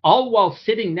quote, all while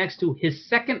sitting next to his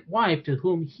second wife, to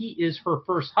whom he is her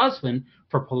first husband,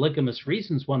 for polygamous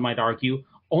reasons, one might argue,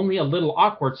 only a little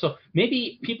awkward. So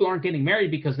maybe people aren't getting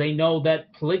married because they know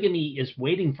that polygamy is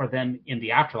waiting for them in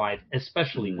the afterlife,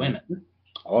 especially women.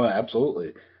 Oh,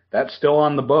 absolutely. That's still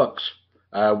on the books.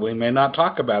 We may not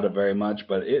talk about it very much,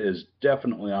 but it is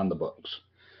definitely on the books.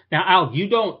 Now, Al, you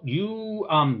don't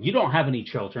have any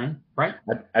children, right?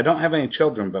 I don't have any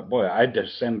children, but boy, I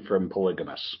descend from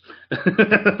polygamists.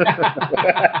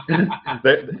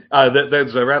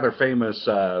 There's a rather famous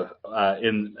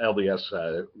in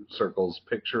LDS circles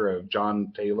picture of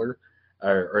John Taylor,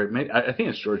 I think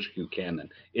it's George Buchanan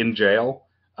in jail,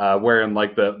 wearing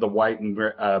like the white and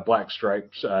black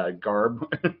stripes garb,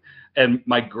 and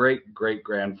my great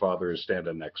grandfather is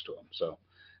standing next to him. So.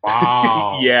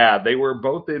 Wow. Yeah, they were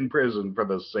both in prison for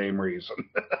the same reason.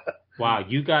 Wow,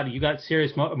 you got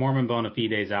serious Mormon bona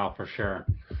fides, Al, for sure.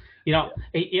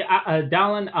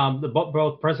 Dallin,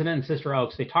 both President and Sister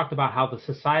Oaks, they talked about how the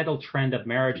societal trend of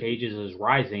marriage ages is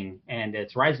rising, and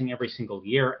it's rising every single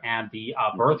year, and the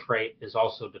birth rate is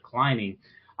also declining.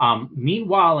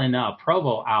 Meanwhile, in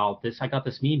Provo, Al, I got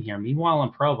this meme here. Meanwhile, in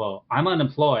Provo, I'm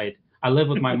unemployed. I live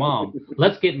with my mom.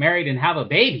 Let's get married and have a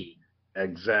baby.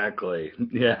 Exactly.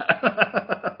 Yeah.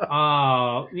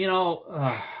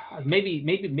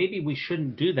 Maybe we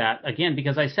shouldn't do that again,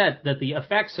 because I said that the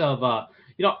effects of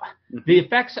the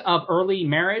effects of early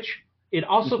marriage, it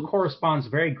also corresponds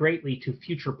very greatly to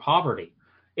future poverty.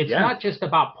 It's not just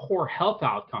about poor health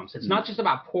outcomes. It's not just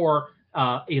about poor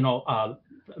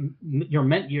your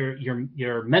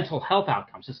mental health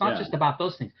outcomes. It's not just about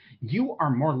those things. You are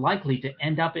more likely to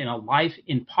end up in a life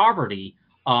in poverty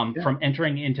from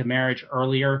entering into marriage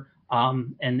earlier,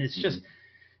 and it's just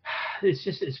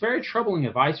it's very troubling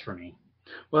advice for me.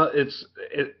 Well,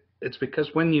 it's because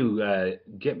when you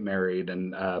get married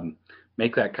and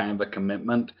make that kind of a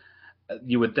commitment,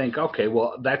 you would think, okay,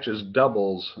 well, that just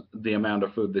doubles the amount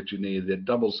of food that you need. It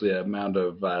doubles the amount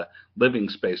of living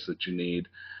space that you need.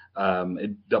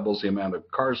 It doubles the amount of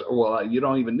cars. Well, you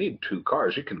don't even need 2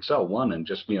 cars. You can sell one and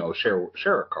just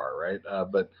share a car, right?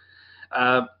 But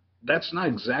that's not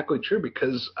exactly true,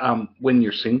 because when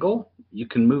you're single, you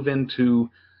can move into,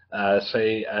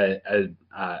 say,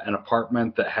 an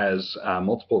apartment that has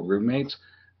multiple roommates.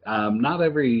 Not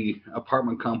every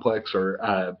apartment complex or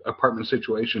apartment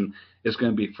situation is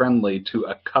going to be friendly to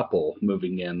a couple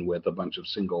moving in with a bunch of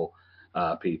single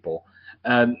people.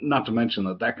 Not to mention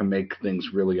that can make things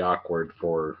really awkward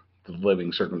for the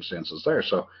living circumstances there.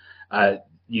 So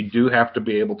you do have to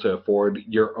be able to afford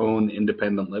your own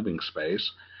independent living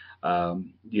space.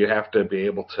 You have to be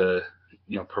able to,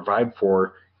 provide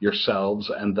for yourselves,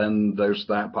 and then there's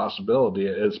that possibility,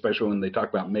 especially when they talk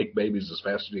about make babies as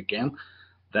fast as you can,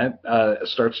 that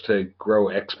starts to grow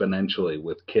exponentially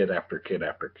with kid after kid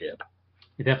after kid.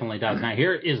 It definitely does. Now,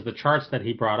 here is the charts that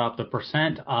he brought up. The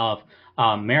percent of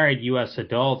married U.S.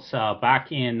 adults.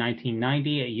 Back in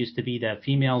 1990, it used to be that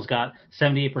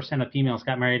 78% of females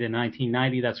got married in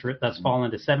 1990. That's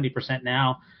fallen to 70%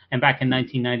 now. And back in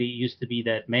 1990, it used to be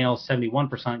that males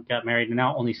 71% got married, and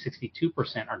now only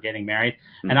 62% are getting married.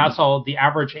 And also the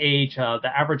average age of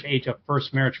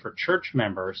first marriage for church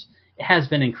members has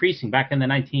been increasing. Back in the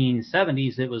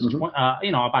 1970s, it was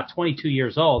about 22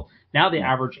 years old. Now the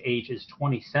average age is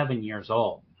 27 years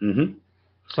old.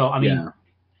 So I mean.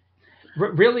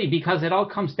 Really, because it all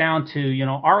comes down to,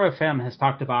 RFM has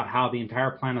talked about how the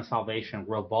entire plan of salvation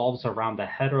revolves around the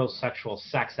heterosexual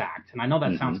sex act. And I know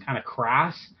that sounds kind of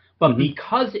crass, but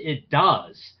because it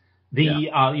does,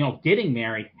 getting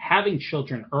married, having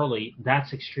children early,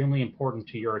 that's extremely important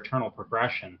to your eternal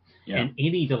progression. And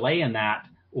any delay in that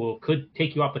could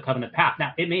take you off the covenant path.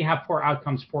 Now, it may have poor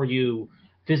outcomes for you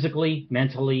physically,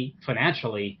 mentally,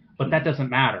 financially, but that doesn't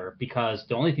matter, because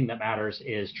the only thing that matters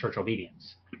is church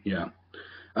obedience. Yeah.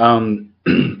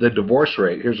 The divorce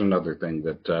rate, here's another thing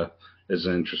that is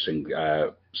an interesting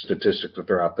statistic to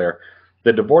throw out there.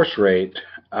 The divorce rate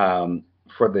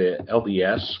for the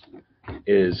LDS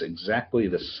is exactly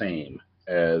the same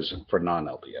as for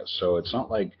non-LDS. So it's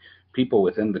not like people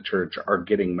within the church are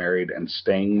getting married and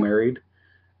staying married.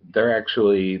 They're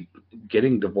actually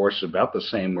getting divorced about the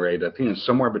same rate. I think it's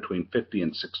somewhere between 50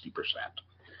 and 60%.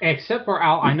 Except for,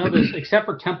 Al, I know this, except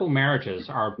for temple marriages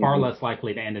are far less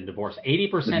likely to end in divorce.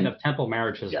 80% of temple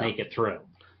marriages make it through.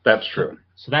 That's true.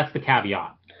 So that's the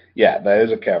caveat. Yeah, that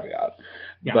is a caveat.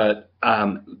 Yeah. But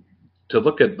to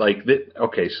look at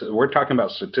so we're talking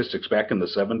about statistics back in the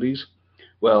 70s.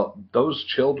 Well, those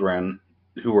children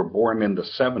who were born in the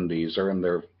 70s are in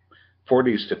their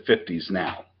 40s to 50s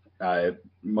now.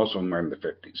 Most of them are in the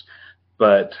 50s.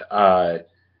 But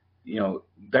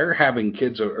they're having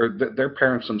kids, or their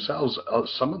parents themselves.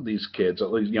 Some of these kids,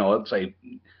 at least,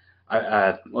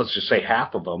 let's just say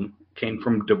half of them came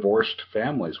from divorced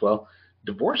families. Well,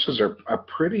 divorces are a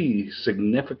pretty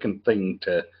significant thing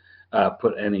to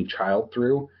put any child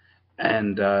through,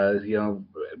 and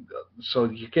so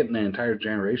you get an entire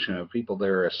generation of people that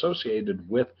are associated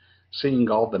with seeing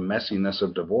all the messiness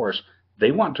of divorce.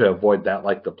 They want to avoid that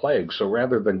like the plague. So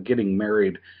rather than getting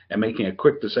married and making a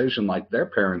quick decision like their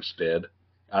parents did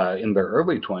in their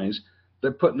early 20s,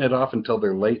 they're putting it off until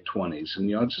their late 20s. And,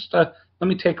 just let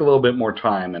me take a little bit more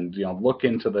time and, look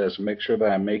into this and make sure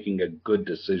that I'm making a good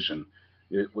decision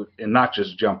and not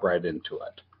just jump right into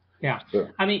it. Yeah.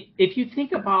 Sure. I mean, if you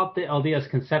think about the LDS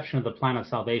conception of the plan of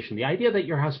salvation, the idea that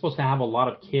you're supposed to have a lot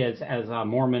of kids as a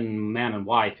Mormon man and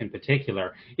wife in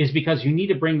particular is because you need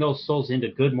to bring those souls into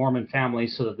good Mormon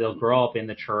families so that they'll grow up in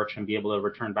the church and be able to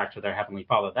return back to their Heavenly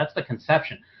Father. That's the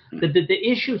conception.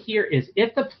 The issue here is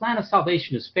if the plan of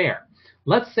salvation is fair.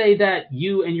 Let's say that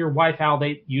you and your wife, Al,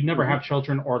 you never have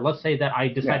children, or let's say that I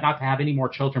decide not to have any more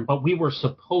children, but we were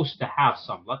supposed to have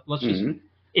some. Let's just...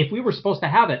 If we were supposed to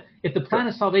have it, if the plan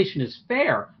of salvation is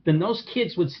fair, then those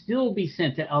kids would still be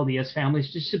sent to LDS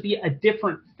families just to be a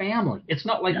different family. It's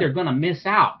not like they're going to miss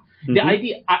out. The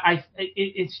idea,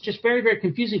 it's just very, very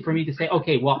confusing for me to say,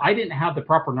 okay, well, I didn't have the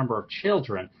proper number of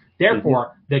children.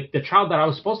 Therefore, the child that I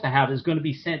was supposed to have is going to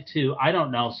be sent to, I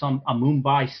don't know, a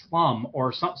Mumbai slum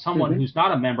or someone who's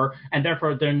not a member, and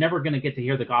therefore they're never going to get to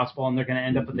hear the gospel, and they're going to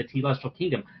end up in the telestial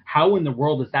kingdom. How in the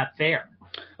world is that fair?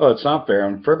 Oh, it's not fair.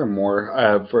 And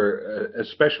furthermore, for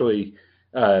especially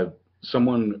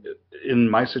someone in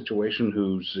my situation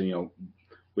who's,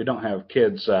 we don't have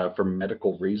kids for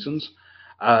medical reasons,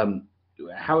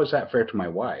 how is that fair to my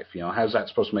wife? How's that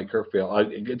supposed to make her feel?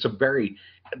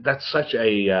 That's such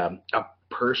a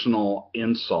personal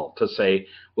insult to say,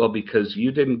 well, because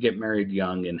you didn't get married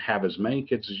young and have as many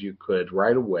kids as you could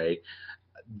right away,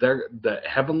 the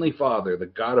Heavenly Father, the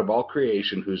God of all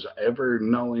creation, who's ever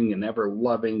knowing and ever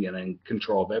loving and in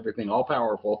control of everything, all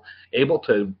powerful, able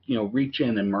to, reach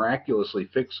in and miraculously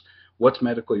fix what's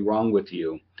medically wrong with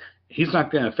you. He's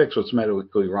not going to fix what's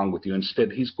medically wrong with you.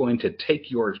 Instead, he's going to take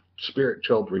your spirit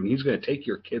children. He's going to take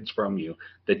your kids from you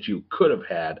that you could have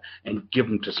had and give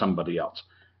them to somebody else.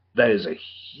 That is a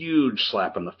huge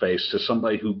slap in the face to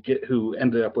somebody who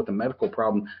ended up with a medical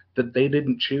problem that they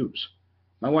didn't choose.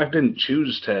 My wife didn't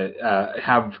choose to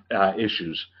have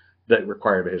issues that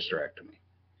required a hysterectomy,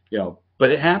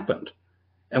 but it happened,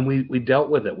 and we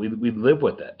dealt with it. We live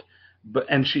with it,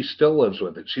 and she still lives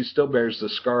with it. She still bears the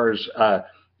scars,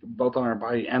 both on her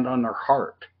body and on her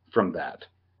heart from that,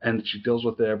 and she deals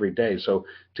with it every day. So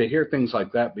to hear things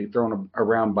like that be thrown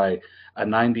around by a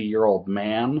 90-year-old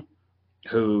man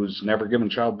who's never given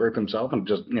childbirth himself and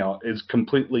just is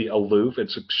completely aloof,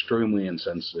 it's extremely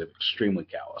insensitive, extremely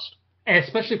calloused.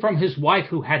 Especially from his wife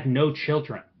who had no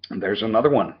children. And there's another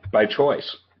one, by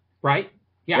choice. right?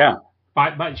 Yeah.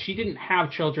 But she didn't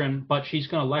have children, but she's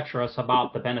going to lecture us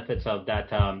about the benefits of that.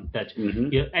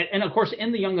 And of course,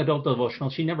 in the young adult devotional,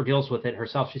 she never deals with it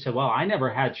herself. She said, "Well, I never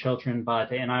had children,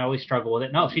 and I always struggle with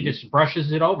it." No, she just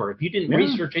brushes it over. If you didn't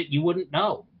research it, you wouldn't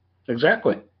know.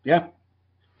 Exactly. Yeah.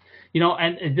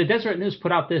 And the Deseret News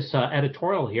put out this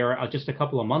editorial here just a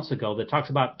couple of months ago that talks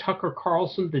about Tucker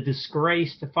Carlson, the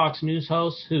disgraced Fox News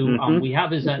host, who we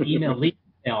have his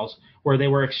emails where they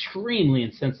were extremely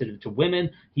insensitive to women.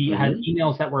 He had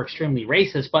emails that were extremely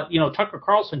racist. But, Tucker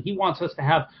Carlson, he wants us to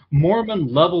have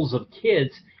Mormon levels of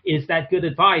kids. Is that good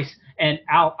advice? And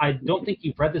Al, I don't think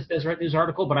you've read this Deseret News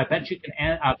article, but I bet you can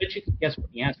guess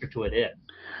what the answer to it is.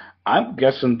 I'm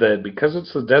guessing that because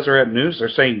it's the Deseret News, they're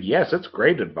saying, yes, it's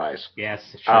great advice.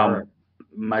 Yes, sure.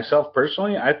 Myself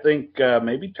personally, I think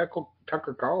maybe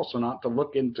Tucker Carlson ought to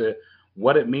look into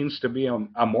what it means to be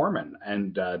a Mormon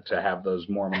and to have those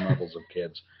Mormon levels of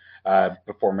kids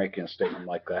before making a statement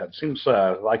like that. It seems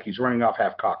like he's running off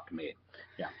half-cocked to me.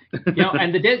 Yeah.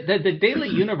 And the Daily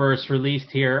Universe released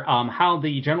here how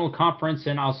the General Conference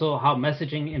and also how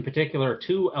messaging in particular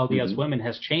to LDS women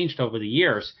has changed over the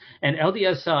years. And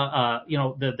LDS,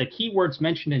 the keywords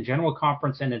mentioned in General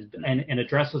Conference and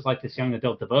addresses like this Young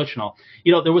Adult Devotional,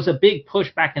 there was a big push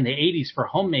back in the 80s for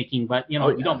homemaking, but,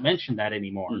 we don't mention that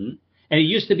anymore. And it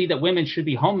used to be that women should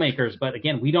be homemakers, but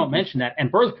again, we don't mention that.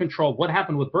 And birth control, what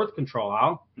happened with birth control,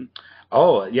 Al?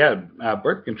 Oh, yeah,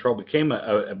 birth control became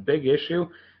a big issue,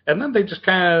 and then they just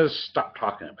kind of stopped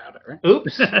talking about it, right?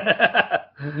 Oops.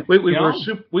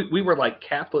 we were like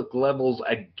Catholic levels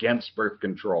against birth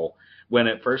control when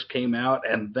it first came out,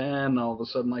 and then all of a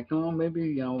sudden, like, oh,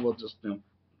 maybe, we'll just,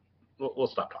 we'll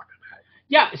stop talking.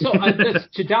 Yeah, so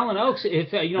to Dallin Oaks, if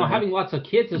having lots of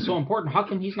kids is so important, how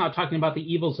come he's not talking about the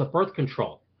evils of birth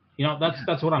control?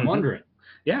 That's what I'm wondering.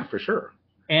 Yeah, for sure.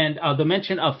 And the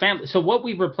mention of family. So what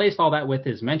we've replaced all that with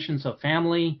is mentions of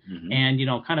family and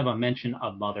kind of a mention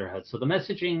of motherhood. So the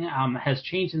messaging has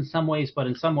changed in some ways, but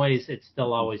in some ways it's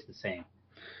still always the same.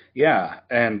 Yeah,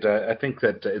 and I think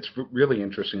that it's really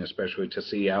interesting, especially to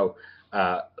see how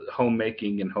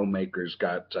homemaking and homemakers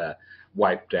got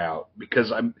wiped out,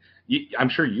 because I'm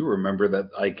sure you remember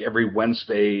that, like, every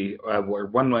Wednesday or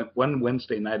one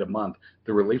Wednesday night a month,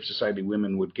 the Relief Society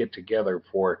women would get together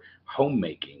for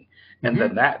homemaking. And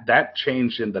then that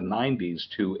changed in the 90s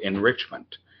to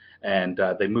enrichment. And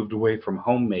they moved away from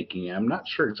homemaking. And I'm not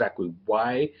sure exactly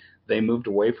why they moved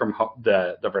away from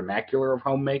the vernacular of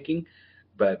homemaking,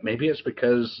 but maybe it's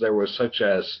because there was such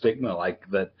a stigma, like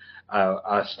that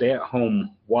a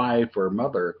stay-at-home wife or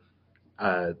mother,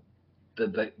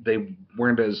 that they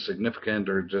weren't as significant,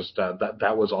 or just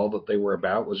that was all that they were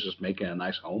about, was just making a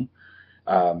nice home.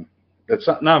 It's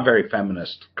not a very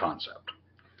feminist concept.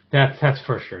 That's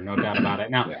for sure, no doubt about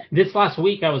it. Now, This last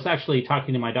week, I was actually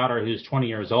talking to my daughter, who's 20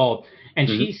 years old, and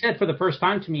she said for the first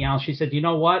time to me, Al, she said, you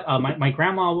know what, my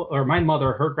grandma, or my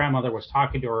mother, her grandmother was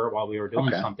talking to her while we were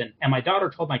doing something, and my daughter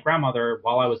told my grandmother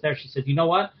while I was there, she said, you know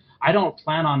what, I don't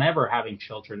plan on ever having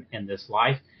children in this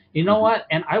life. You know what?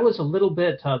 And I was a little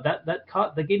bit,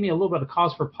 that gave me a little bit of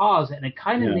cause for pause, and it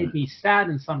kind of made me sad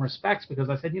in some respects, because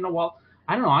I said, I don't know,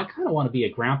 I kind of want to be a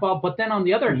grandpa. But then on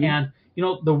the other hand,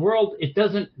 the world, it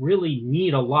doesn't really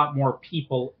need a lot more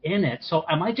people in it. So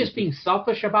am I just being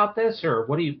selfish about this, or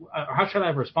how should I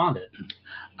respond to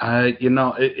it?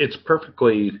 It's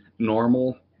perfectly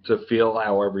normal to feel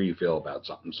however you feel about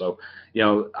something. So,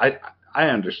 I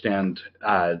understand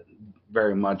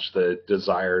very much the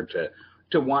desire to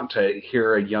want to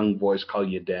hear a young voice call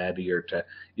you daddy, or to,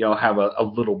 have a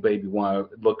little baby want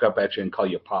to look up at you and call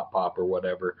you pop or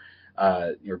whatever,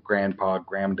 your grandpa,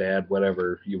 granddad,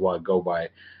 whatever you want to go by.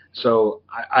 So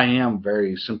I am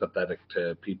very sympathetic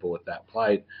to people with that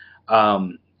plight.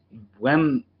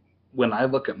 When I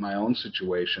look at my own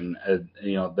situation,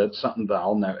 that's something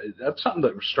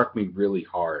that struck me really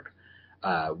hard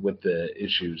with the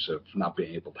issues of not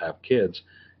being able to have kids,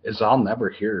 is I'll never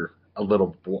hear a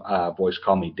little voice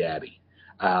call me daddy.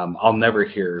 I'll never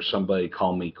hear somebody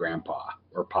call me grandpa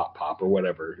or pop or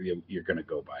whatever you're going to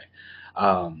go by.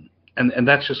 And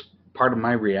that's just part of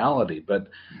my reality, but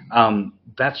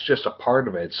that's just a part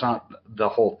of it. It's not the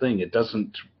whole thing. It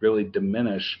doesn't really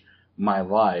diminish my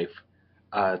life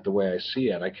the way I see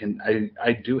it.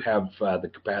 I do have the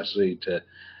capacity to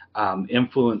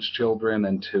influence children,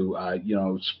 and to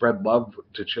spread love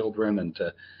to children, and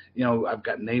to I've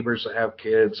got neighbors that have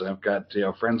kids, and I've got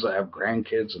friends that have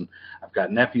grandkids, and I've got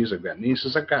nephews, I've got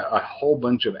nieces, I've got a whole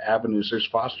bunch of avenues. There's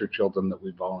foster children that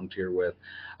we volunteer with.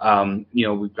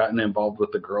 We've gotten involved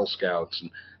with the Girl Scouts, and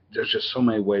there's just so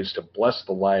many ways to bless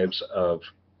the lives of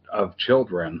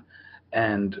children.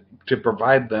 and to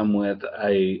provide them with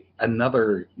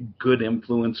another good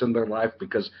influence in their life,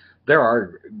 because there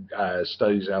are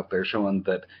studies out there showing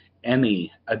that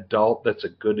any adult that's a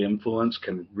good influence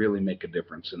can really make a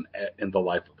difference in the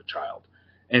life of a child.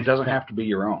 And it doesn't have to be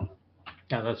your own.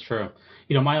 Yeah, that's true.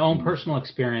 My own personal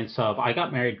experience of, I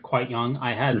got married quite young.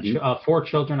 I had 4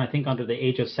 children, I think, under the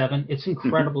age of 7. It's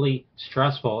incredibly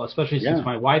stressful, especially since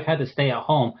my wife had to stay at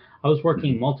home. I was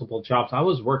working multiple jobs. I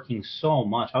was working so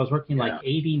much. I was working like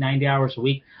 80, 90 hours a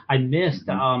week. I missed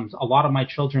a lot of my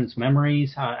children's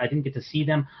memories. I didn't get to see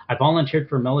them. I volunteered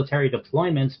for military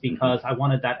deployments because I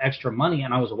wanted that extra money,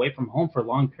 and I was away from home for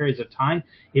long periods of time.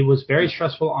 It was very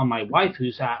stressful on my wife,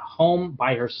 who's at home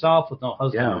by herself with no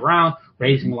husband around,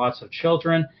 raising lots of children.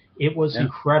 It was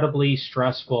incredibly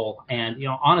stressful. And,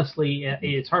 honestly,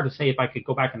 it's hard to say if I could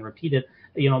go back and repeat it.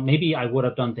 Maybe I would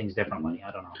have done things differently. I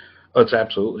don't know. Oh, it's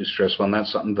absolutely stressful, and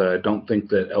that's something that I don't think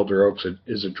that Elder Oaks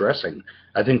is addressing.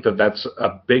 I think that that's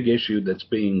a big issue that's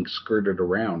being skirted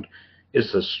around,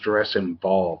 is the stress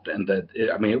involved, and that,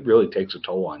 it really takes a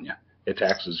toll on you. It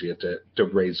taxes you to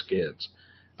raise kids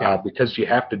because you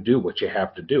have to do what you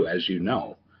have to do, as you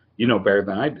know. You know better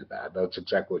than I do that. That's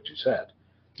exactly what you said.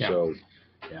 Yeah. So,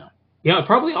 yeah. Yeah, it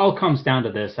probably all comes down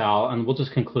to this, Al, and we'll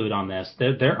just conclude on this.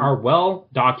 There are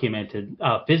well-documented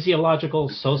physiological,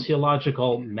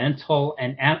 sociological, mental,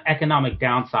 and economic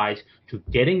downsides to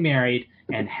getting married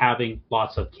and having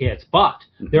lots of kids. But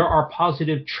there are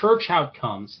positive church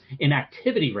outcomes in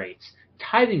activity rates,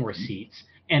 tithing receipts,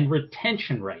 and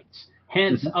retention rates.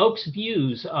 Hence, Oak's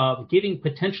views of giving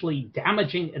potentially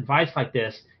damaging advice like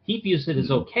this, he views it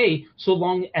as okay so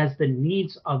long as the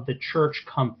needs of the church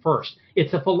come first.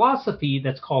 It's a philosophy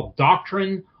that's called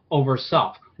doctrine over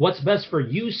self. What's best for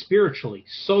you spiritually,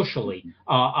 socially,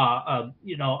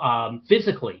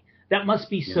 physically, that must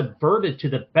be subverted to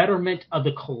the betterment of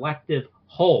the collective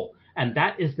whole. And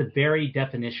that is the very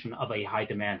definition of a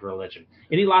high-demand religion.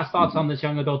 Any last thoughts on this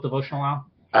young adult devotional, Al?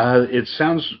 It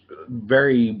sounds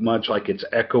very much like it's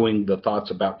echoing the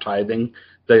thoughts about tithing,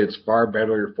 that it's far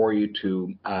better for you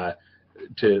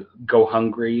to go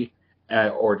hungry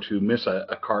or to miss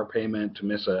a car payment, to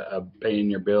miss a paying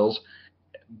your bills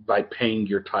by paying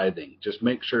your tithing. Just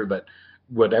make sure that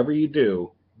whatever you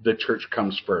do, the church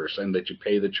comes first, and that you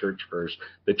pay the church first.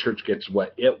 The church gets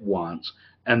what it wants,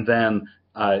 and then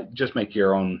just make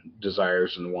your own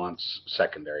desires and wants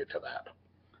secondary to that.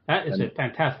 That is a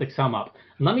fantastic sum up.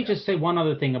 And let me just say one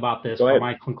other thing about this for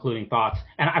my concluding thoughts.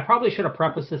 And I probably should have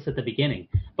prefaced this at the beginning.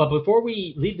 But before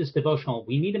we leave this devotional,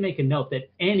 we need to make a note that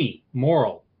any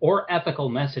moral or ethical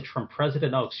message from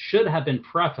President Oaks should have been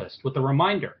prefaced with a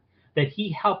reminder that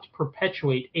he helped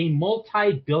perpetuate a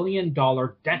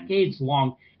multi-billion-dollar,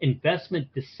 decades-long investment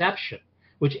deception,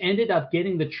 which ended up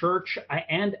getting the church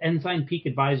and Ensign Peak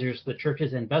Advisors, the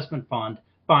church's investment fund,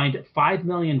 fined $5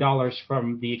 million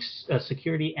from the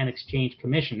Security and Exchange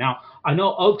Commission. Now, I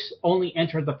know Oaks only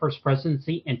entered the first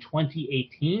presidency in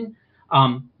 2018,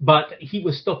 but he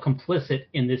was still complicit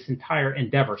in this entire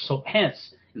endeavor. So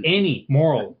hence, any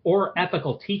moral or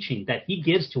ethical teaching that he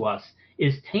gives to us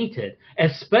is tainted,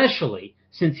 especially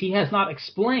since he has not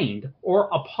explained or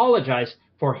apologized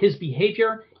for his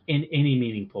behavior in any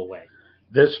meaningful way.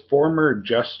 This former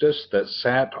justice that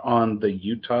sat on the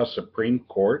Utah Supreme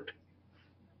Court,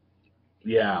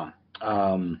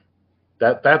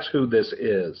 that's who this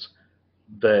is,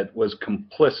 that was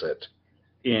complicit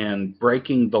in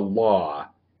breaking the law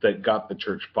that got the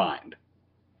church fined.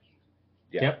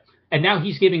 Yep. And now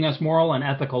he's giving us moral and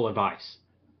ethical advice.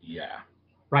 Yeah.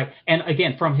 Right. And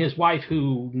again, from his wife,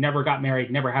 who never got married,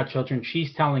 never had children,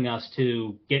 she's telling us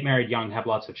to get married young, have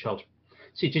lots of children.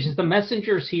 See, just the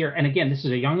messengers here, and again, this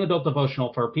is a young adult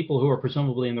devotional for people who are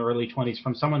presumably in their early 20s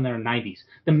from someone in their 90s.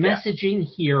 The messaging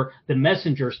here, the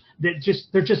messengers, they're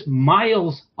just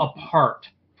miles apart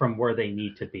from where they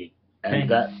need to be. And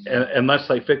unless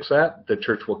they fix that, the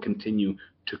church will continue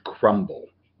to crumble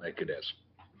like it is.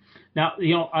 Now,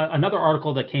 another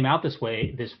article that came out this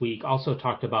week also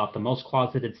talked about the most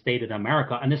closeted state in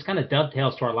America, and this kind of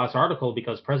dovetails to our last article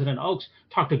because President Oaks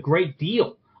talked a great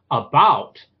deal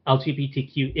about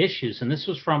LGBTQ issues, and this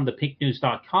was from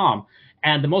thepeaknews.com.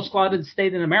 And the most closeted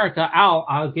state in America, Al,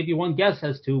 I'll give you one guess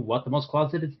as to what the most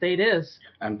closeted state is.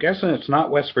 I'm guessing it's not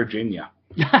West Virginia.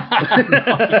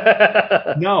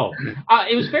 No.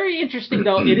 It was very interesting,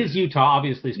 though. It is Utah,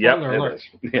 obviously. Spoiler alert.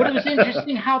 But it was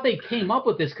interesting how they came up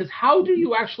with this, because how do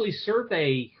you actually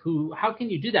survey how can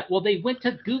you do that? Well, they went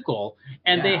to Google,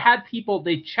 and they had people,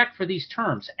 they checked for these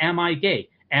terms. Am I gay?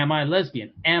 Am I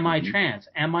lesbian? Am I trans?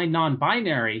 Am I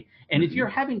non-binary? And if you're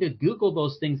having to Google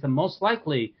those things, then most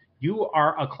likely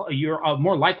you're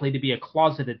more likely to be a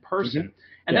closeted person. Mm-hmm.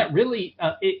 And that really,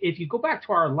 if you go back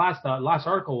to our last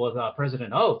article with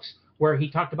President Oakes, where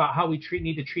he talked about how we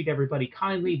need to treat everybody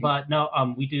kindly, but no,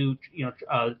 we do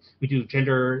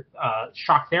gender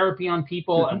shock therapy on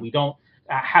people, and we don't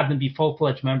have them be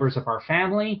full-fledged members of our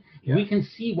family. Yeah. We can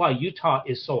see why Utah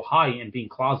is so high in being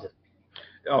closeted.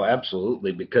 Oh,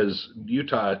 absolutely, because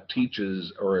Utah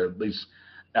teaches, or at least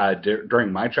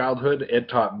during my childhood, it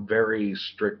taught very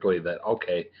strictly that,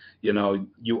 okay,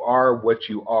 you are what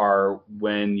you are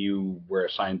when you were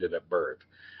assigned it at birth.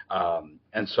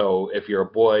 And so if you're a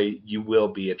boy, you will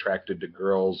be attracted to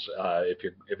girls. If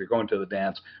you're going to the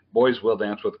dance, boys will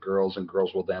dance with girls and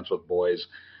girls will dance with boys,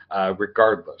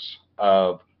 regardless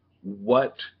of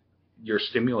what you're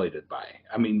stimulated by.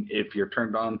 I mean, if you're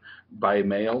turned on by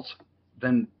males,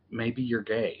 then maybe you're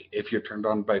gay. If you're turned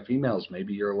on by females,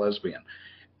 maybe you're a lesbian.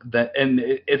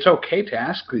 It's okay to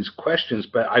ask these questions,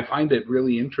 but I find it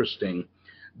really interesting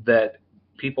that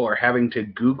people are having to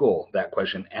Google that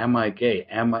question. Am I gay?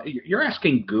 You're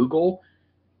asking Google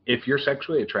if you're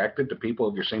sexually attracted to people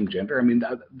of your same gender? I mean,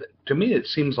 to me, it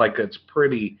seems like it's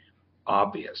pretty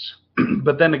obvious.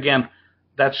 But then again,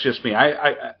 that's just me.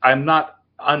 I'm not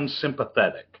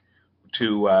unsympathetic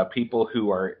to people who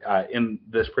are in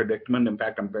this predicament. In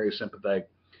fact, I'm very sympathetic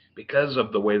because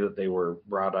of the way that they were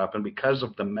brought up and because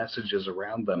of the messages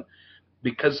around them,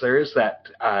 because there is that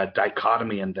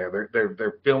dichotomy in there.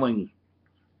 They're feeling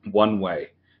one way,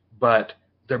 but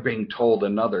they're being told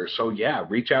another. So yeah,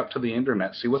 reach out to the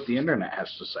internet, see what the internet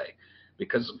has to say,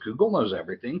 because Google knows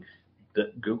everything.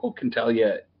 Google can tell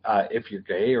you if you're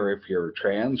gay or if you're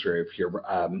trans or if you're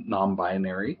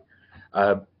non-binary,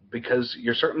 because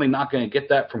you're certainly not going to get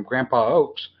that from Grandpa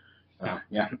Oakes.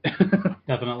 Yeah.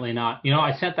 Definitely not.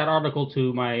 I sent that article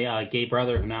to my gay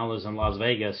brother who now lives in Las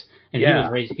Vegas, and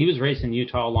he was raised in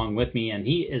Utah along with me, and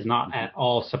he is not at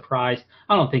all surprised.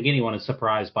 I don't think anyone is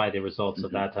surprised by the results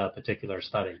of that particular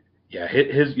study. Yeah,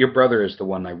 your brother is the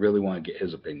one I really want to get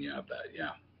his opinion of that. Yeah.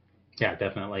 Yeah,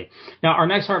 definitely. Now, our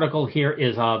next article here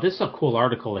is, this is a cool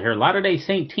article here. Latter-day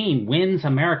Saint teen wins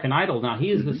American Idol. Now,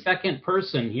 he is the second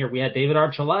person here. We had David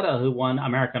Archuleta, who won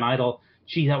American Idol.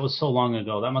 Gee, that was so long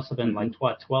ago. That must have been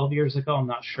 12 years ago? I'm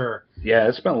not sure. Yeah,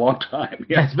 it's been a long time.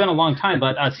 Yeah, it's been a long time.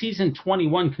 But season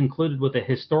 21 concluded with a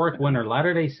historic winner.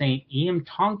 Latter-day Saint Ian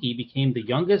Tonke became the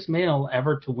youngest male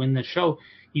ever to win the show.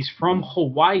 He's from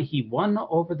Hawaii. He won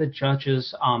over the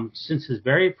judges since his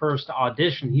very first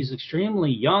audition. He's extremely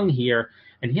young here,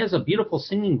 and he has a beautiful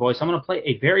singing voice. I'm going to play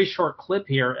a very short clip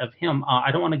here of him.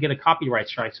 I don't want to get a copyright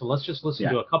strike, so let's just listen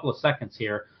to a couple of seconds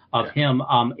here of him.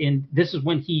 And this is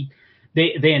when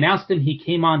they announced him. He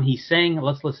came on. He sang.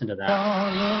 Let's listen to that.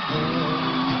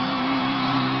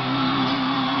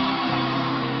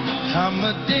 I'm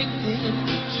addicted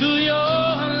to your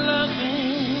loving.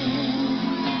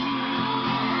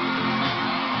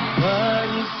 But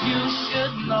if you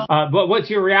should know. But what's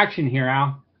your reaction here,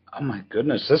 Al? Oh my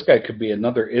goodness, this guy could be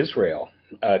another Israel.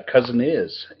 Cousin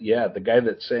Is. Yeah, the guy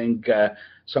that sang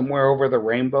Somewhere Over the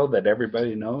Rainbow that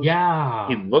everybody knows. Yeah.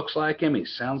 He looks like him. He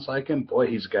sounds like him. Boy,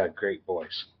 he's got a great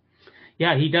voice.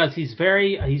 Yeah, he does. He's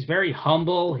very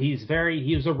humble. He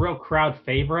was a real crowd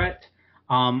favorite.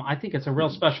 I think it's a real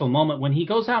special moment when he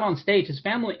goes out on stage. His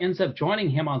family ends up joining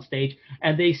him on stage,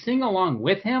 and they sing along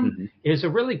with him. It's a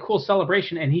really cool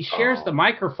celebration, and he shares the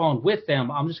microphone with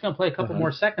them. I'm just going to play a couple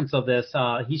more seconds of this.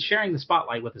 He's sharing the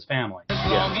spotlight with his family.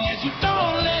 As long as you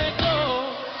don't let go.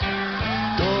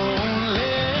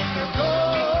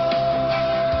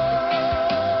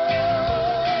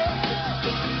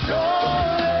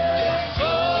 Don't let go.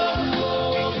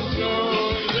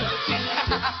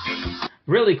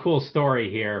 Really cool story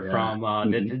here from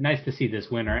nice to see this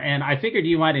winner. And I figured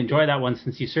you might enjoy that one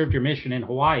since you served your mission in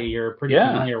Hawaii. You're pretty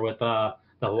familiar with the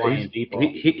Hawaiian people.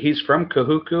 He's from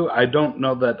Kahuku. I don't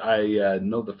know that I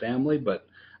know the family, but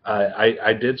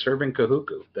I did serve in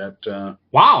Kahuku.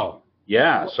 Wow.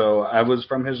 Yeah, so I was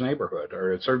from his neighborhood,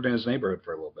 or served in his neighborhood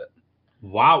for a little bit.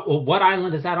 Wow. Well, what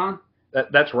island is that on?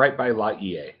 That's right by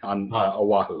Laie on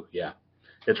Oahu, yeah.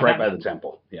 It's right by the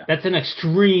temple, yeah. That's an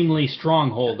extremely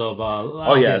stronghold of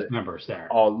members there.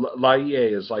 Oh,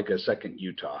 Laie is like a second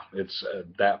Utah. It's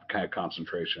that kind of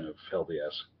concentration of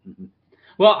LDS. Mm-hmm.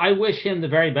 Well, I wish him the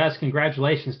very best.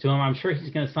 Congratulations to him. I'm sure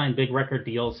he's going to sign big record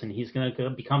deals, and he's going to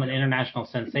become an international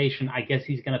sensation. I guess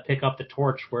he's going to pick up the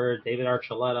torch where David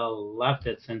Archuleta left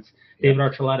it, since David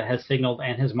Archuleta has signaled,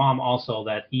 and his mom also,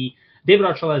 that David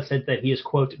Archuleta said that he is,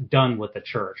 quote, done with the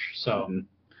church. So. Mm-hmm.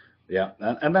 Yeah,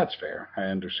 and that's fair. I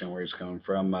understand where he's coming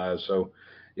from. I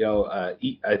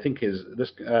think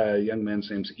this young man's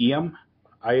name's Iam,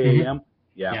 I-A-M.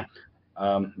 Yeah.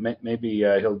 Maybe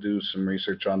he'll do some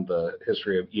research on the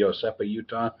history of Iosepa,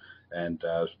 Utah, and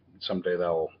someday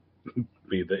that'll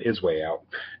be his way out.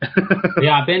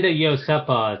 Yeah, I've been to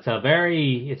Iosepa.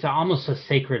 It's almost a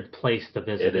sacred place to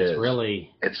visit. It is.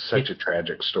 It's such a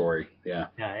tragic story. Yeah.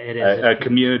 Yeah, it is. A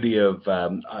community of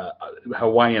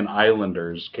Hawaiian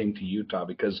islanders came to Utah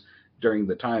because during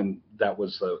the time that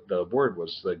was the word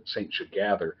was the saints should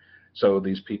gather. So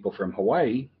these people from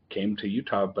Hawaii came to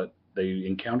Utah, but they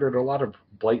encountered a lot of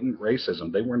blatant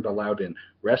racism. They weren't allowed in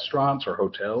restaurants or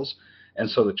hotels. And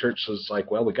so the church was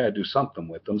like, well, we got to do something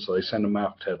with them. So they sent them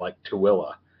out to like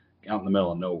Tooele, out in the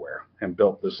middle of nowhere, and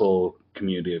built this little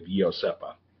community of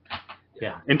Iosepa.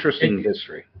 Yeah. Interesting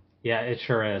history. Yeah, it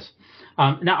sure is.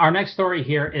 Now, our next story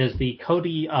here is the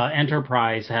Cody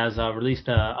Enterprise has released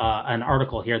an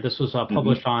article here. This was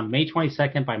published on May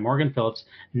 22nd by Morgan Phillips.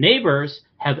 Neighbors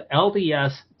have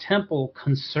LDS temple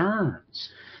concerns.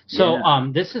 So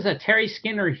this is a Terry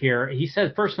Skinner here. He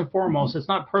said, first and foremost, it's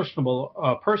not personal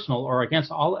or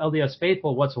against all LDS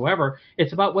faithful whatsoever.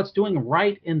 It's about what's doing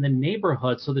right in the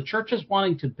neighborhood. So the church is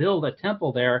wanting to build a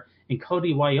temple there in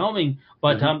Cody, Wyoming,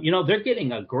 but they're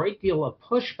getting a great deal of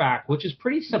pushback, which is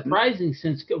pretty surprising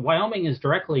since Wyoming is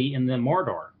directly in the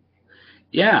Mordor.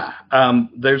 Yeah,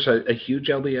 there's a huge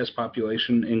LDS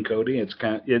population in Cody.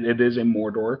 It is in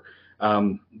Mordor.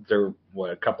 They're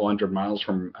a couple hundred miles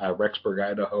from Rexburg,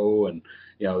 Idaho, and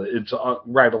it's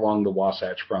right along the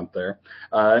Wasatch Front there.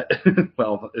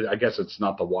 Well, I guess it's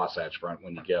not the Wasatch Front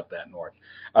when you get up that north,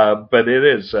 but it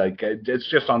is. It's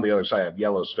just on the other side of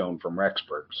Yellowstone from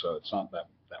Rexburg, so it's not that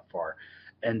far.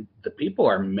 And the people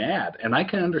are mad, and I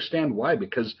can understand why,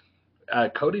 because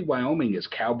Cody, Wyoming is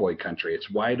cowboy country. It's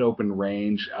wide open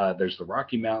range. There's the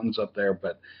Rocky Mountains up there,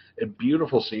 but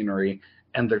beautiful scenery.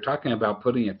 And they're talking about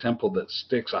putting a temple that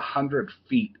sticks 100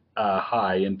 feet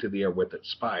high into the air with its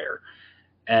spire.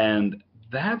 And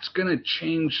that's going to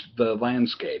change the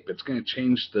landscape. It's going to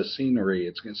change the scenery.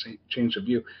 It's going to change the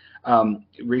view.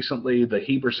 Recently, the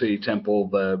Heber City Temple,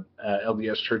 the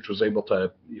LDS Church was able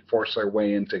to force their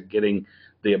way into getting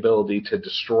the ability to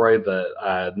destroy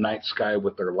the night sky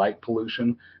with their light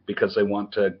pollution because they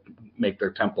want to make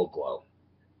their temple glow.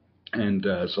 And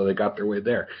so they got their way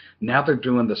there. Now they're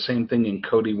doing the same thing in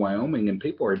Cody, Wyoming, and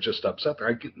people are just upset.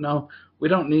 They're like, no, we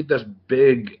don't need this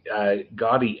big,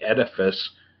 gaudy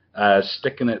edifice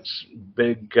sticking its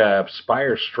big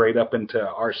spire straight up into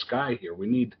our sky here. We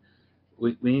need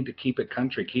to keep it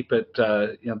country, keep it.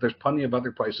 There's plenty of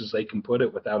other places they can put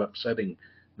it without upsetting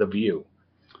the view.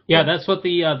 Yeah, that's what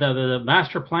the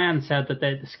master plan said.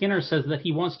 That Skinner says that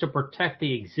he wants to protect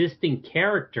the existing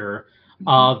character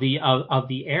of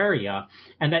the area,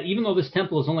 and that even though this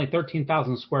temple is only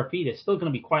 13,000 square feet, it's still going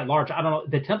to be quite large. I don't know.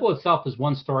 The temple itself is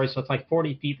one story, so it's like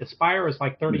 40 feet. The spire is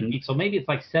like 30 feet, so maybe it's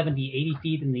like 70, 80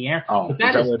 feet in the air. Oh, but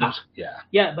that is what it is? Yeah.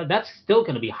 Yeah, but that's still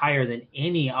going to be higher than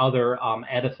any other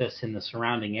edifice in the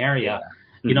surrounding area. Yeah.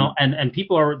 And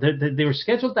people they were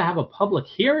scheduled to have a public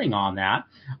hearing on that,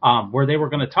 where they were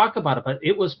going to talk about it, but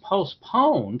it was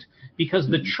postponed because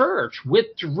the church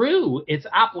withdrew its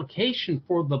application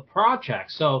for the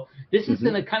project. So this is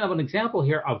in a kind of an example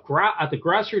here of at the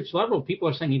grassroots level, people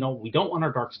are saying, we don't want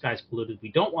our dark skies polluted.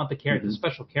 We don't want the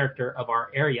special character of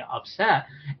our area upset.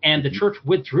 And the church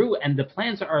withdrew, and the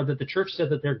plans are that the church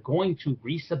said that they're going to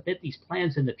resubmit these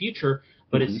plans in the future.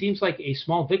 But it seems like a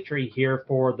small victory here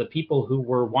for the people who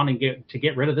were wanting to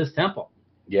get rid of this temple.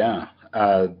 Yeah,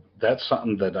 that's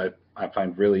something that I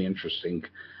find really interesting.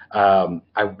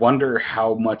 I wonder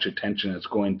how much attention it's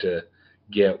going to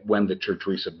get when the church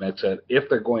resubmits it, if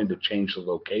they're going to change the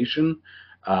location,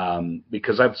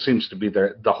 because that seems to be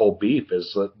the whole beef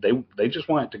is that they just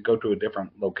want it to go to a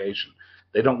different location.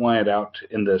 They don't want it out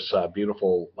in this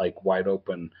beautiful, like, wide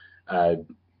open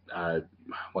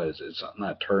what is it? It's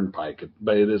not a turnpike,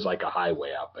 but it is like a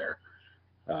highway out there,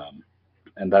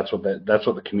 and that's what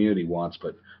the community wants.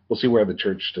 But we'll see where the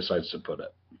church decides to put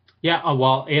it. Yeah,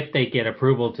 well, if they get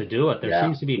approval to do it, there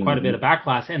seems to be quite a bit of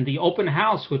backlash. And the open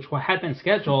house, which had been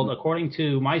scheduled, according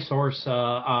to my source,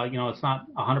 it's not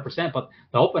 100%, but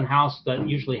the open house that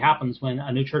usually happens when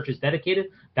a new church is dedicated,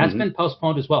 that's been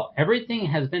postponed as well. Everything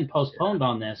has been postponed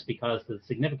on this because of the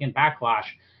significant backlash.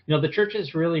 The church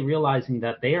is really realizing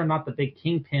that they are not the big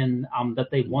kingpin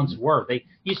that they once were. They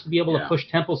used to be able to push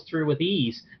temples through with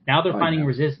ease. Now they're finding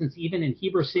resistance even in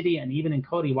Heber City and even in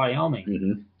Cody,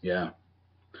 Wyoming. Yeah.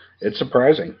 It's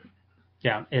surprising.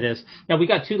 Yeah, it is. Now, we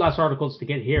got two last articles to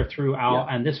get here through, Al,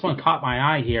 and this one caught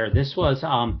my eye here. This was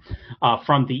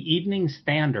from the Evening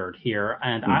Standard here,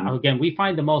 and again, we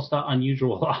find the most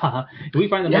unusual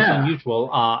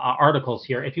articles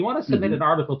here. If you want to submit an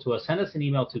article to us, send us an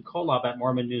email to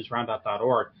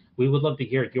collab@mormonnewsroundup.org. We would love to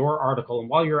hear your article, and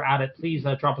while you're at it, please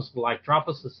drop us a like, drop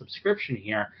us a subscription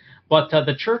here. But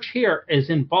the church here is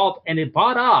involved, and it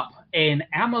bought up an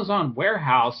Amazon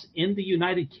warehouse in the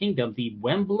United Kingdom, the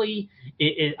Wembley,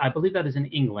 I believe that is in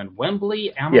England,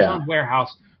 Wembley Amazon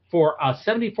warehouse for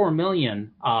 74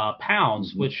 million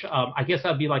pounds, which I guess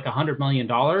that'd be like $100 million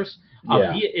via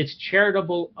its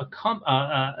charitable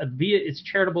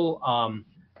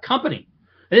company.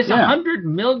 It's $100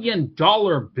 million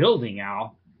building,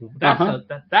 Al.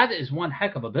 That is one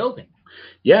heck of a building.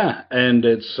 Yeah, and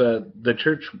it's the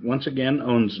church once again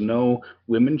owns no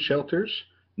women's shelters,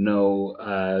 no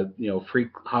free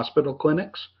hospital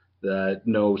clinics,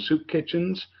 no soup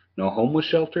kitchens, no homeless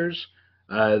shelters.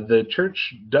 The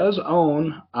church does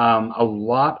own a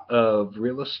lot of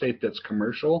real estate that's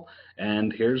commercial,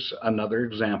 and here's another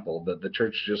example that the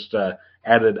church just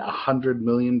added $100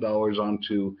 million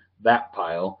onto that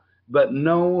pile, but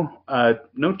no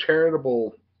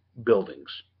charitable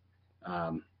buildings.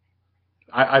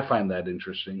 I find that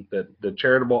interesting, that the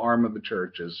charitable arm of the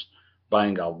church is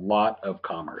buying a lot of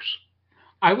commerce.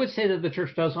 I would say that the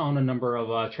church does own a number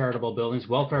of charitable buildings.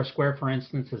 Welfare Square, for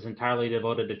instance, is entirely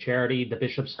devoted to charity. The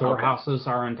bishop's storehouses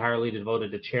are entirely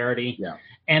devoted to charity. Yeah.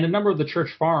 And a number of the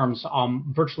church farms,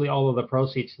 virtually all of the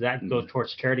proceeds that go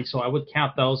towards charity. So I would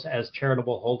count those as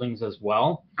charitable holdings as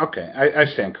well. Okay, I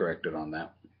stand corrected on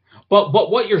that. But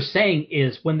what you're saying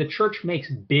is when the church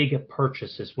makes big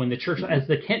purchases, when the church, as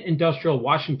the Kent Industrial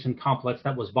Washington complex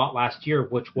that was bought last year,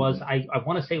 which was, I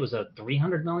want to say it was a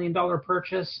 $300 million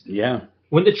purchase. Yeah.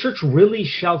 When the church really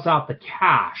shells out the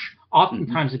cash,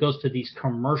 oftentimes it goes to these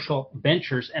commercial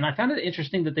ventures. And I found it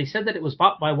interesting that they said that it was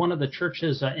bought by one of the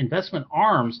church's investment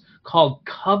arms called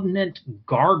Covenant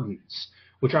Gardens,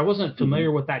 which I wasn't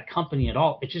familiar with that company at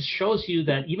all. It just shows you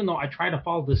that even though I try to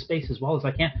follow this space as well as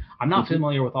I can, I'm not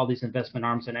familiar with all these investment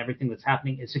arms and everything that's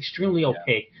happening. It's extremely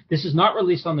opaque. This is not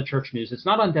released on the church news. It's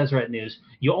not on Deseret News.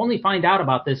 You only find out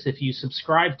about this if you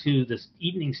subscribe to this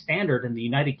Evening Standard in the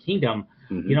United Kingdom.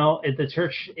 You know, the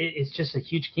church is just a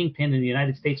huge kingpin in the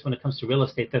United States when it comes to real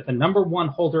estate. They're the number one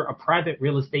holder of private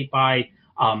real estate by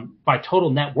total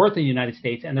net worth in the United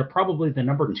States, and they're probably the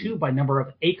number two by number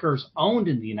of acres owned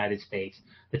in the United States.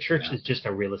 The church is just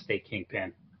a real estate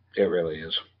kingpin. It really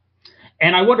is.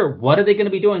 And I wonder, what are they going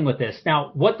to be doing with this?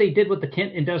 Now, what they did with the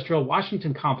Kent Industrial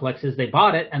Washington complex is they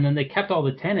bought it, and then they kept all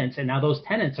the tenants, and now those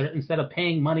tenants are, instead of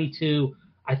paying money to,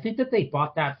 I think that they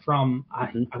bought that from,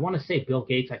 I want to say Bill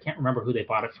Gates. I can't remember who they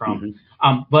bought it from.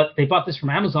 But they bought this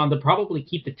from Amazon. They'll probably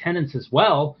keep the tenants as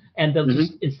well. And they'll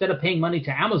just, instead of paying money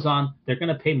to Amazon, they're going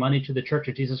to pay money to the Church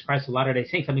of Jesus Christ of Latter-day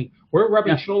Saints. I mean, we're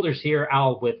rubbing shoulders here,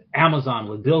 Al, with Amazon,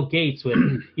 with Bill Gates, with,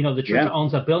 the church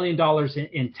owns $1 billion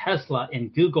in Tesla, in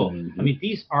Google. I mean,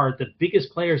 these are the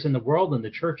biggest players in the world, and the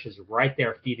church is right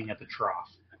there feeding at the trough.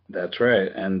 That's right.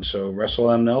 And so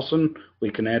Russell M. Nelson, we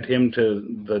can add him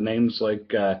to the names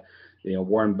like,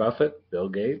 Warren Buffett, Bill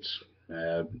Gates,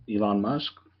 Elon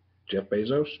Musk, Jeff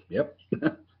Bezos. Yep.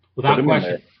 Without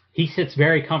question. He sits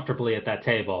very comfortably at that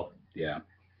table. Yeah.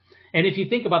 And if you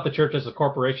think about the church as a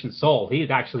corporation soul,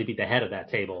 he'd actually be the head of that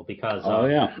table because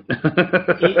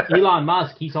Elon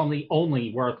Musk, he's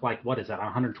only worth like, what is that,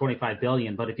 125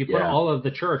 billion. But if you put all of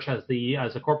the church as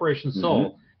a corporation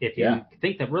soul, if you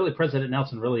think that really President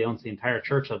Nelson really owns the entire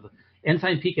church of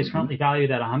Ensign Peak is currently valued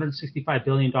at $165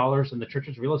 billion, and the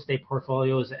church's real estate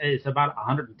portfolio is about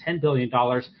 $110 billion,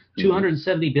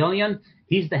 $270 billion.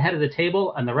 He's the head of the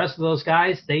table, and the rest of those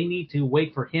guys, they need to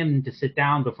wait for him to sit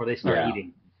down before they start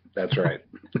eating. That's right.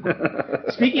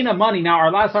 Speaking of money, now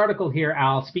our last article here,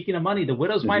 Al, speaking of money, the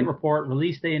Widow's Mite Report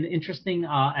released an interesting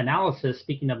analysis,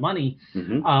 speaking of money,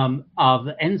 of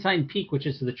Ensign Peak, which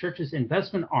is the church's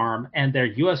investment arm, and their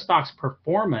U.S. stocks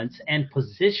performance and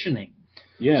positioning.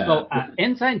 Yeah. So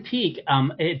Ensign Peak,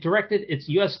 it directed its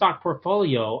U.S. stock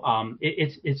portfolio.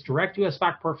 Its direct U.S.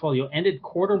 stock portfolio ended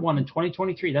Q1 in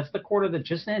 2023. That's the quarter that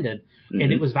just ended,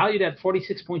 and it was valued at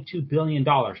 $46.2 billion.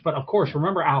 But of course,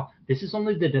 remember, Al, this is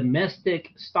only the domestic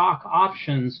stock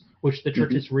options which the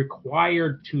church is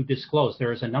required to disclose.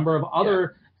 There is a number of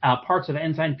other parts of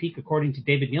Ensign Peak, according to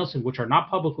David Nielsen, which are not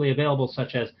publicly available,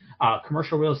 such as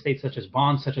commercial real estate, such as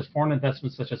bonds, such as foreign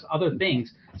investments, such as other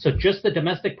things. So just the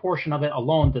domestic portion of it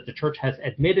alone that the church has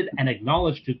admitted and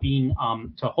acknowledged to being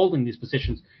to holding these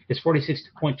positions is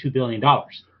 $46.2 billion.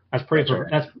 That's pretty.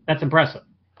 That's impressive.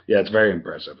 Yeah, it's very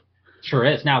impressive. Sure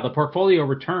is. Now, the portfolio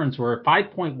returns were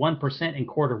 5.1% in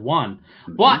quarter one.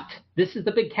 But this is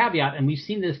the big caveat, and we've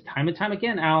seen this time and time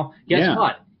again, Al. Guess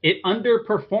what? It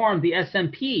underperformed the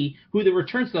S&P, who the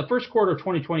returns to the first quarter of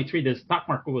 2023, the stock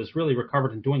market was really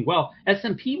recovered and doing well.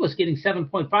 S&P was getting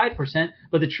 7.5%,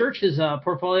 but the church's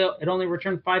portfolio, it only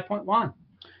returned 5.1.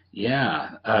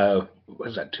 Yeah.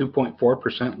 Was that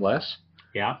 2.4% less?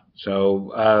 Yeah.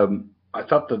 So I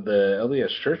thought that the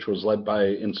LDS Church was led by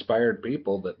inspired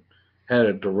people that had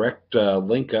a direct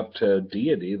link up to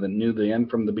deity that knew the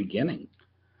end from the beginning.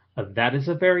 That is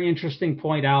a very interesting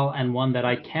point, Al, and one that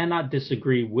I cannot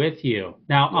disagree with you.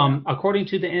 Now, according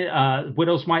to the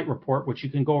Widow's Mite report, which you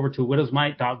can go over to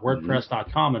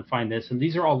widowsmite.wordpress.com and find this, and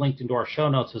these are all linked into our show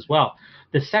notes as well,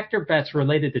 the sector bets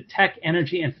related to tech,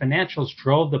 energy, and financials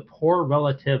drove the poor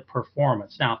relative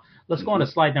performance. Now, let's go on to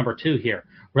slide number 2 here.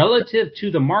 Relative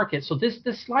to the market, so this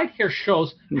slide here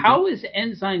shows how is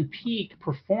Ensign Peak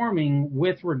performing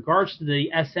with regards to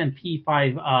the S&P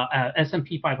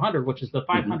 500, which is the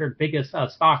 500 biggest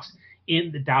stocks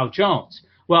in the Dow Jones.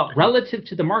 Well, relative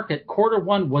to the market, quarter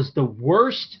one was the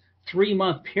worst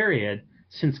 3-month period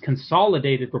since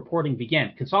consolidated reporting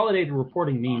began. Consolidated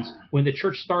reporting means when the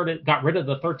church got rid of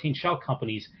the 13 shell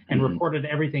companies and reported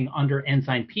everything under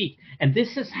Ensign Peak. And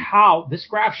this is how this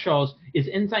graph shows, is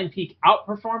Ensign Peak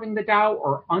outperforming the Dow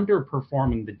or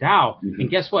underperforming the Dow? And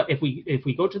guess what? If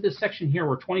we go to this section here,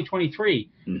 where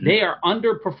 2023, they are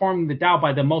underperforming the Dow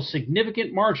by the most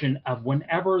significant margin of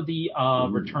whenever the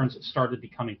returns started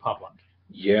becoming public.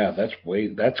 Yeah,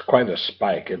 that's quite a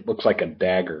spike. It looks like a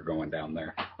dagger going down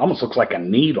there. Almost looks like a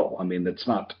needle. I mean, it's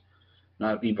not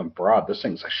even broad. This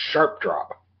thing's a sharp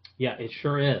drop. Yeah, it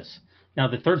sure is. Now,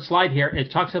 the third slide here,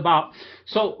 it talks about,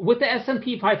 so with the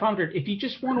S&P 500, if you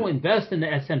just want to invest in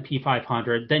the S&P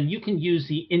 500, then you can use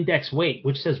the index weight,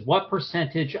 which says what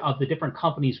percentage of the different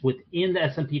companies within the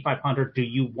S&P 500 do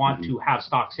you want to have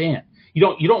stocks in.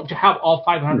 You don't have all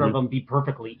 500 of them be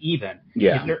perfectly even.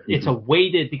 Yeah. It's a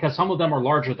weighted, because some of them are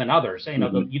larger than others. You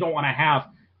know, you don't want to have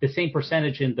the same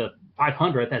percentage in the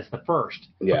 500th as the first.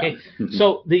 Yeah. Okay.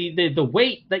 So the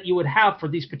weight that you would have for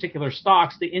these particular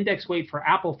stocks, the index weight for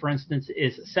Apple, for instance,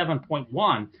 is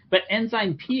 7.1, but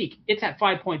Ensign Peak, it's at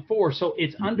 5.4, so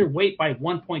it's underweight by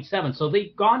 1.7. So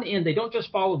they've gone in, they don't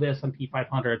just follow the S&P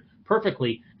 500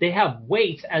 perfectly. They have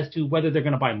weights as to whether they're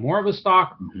going to buy more of a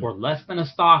stock or less than a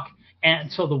stock.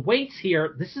 And so the weights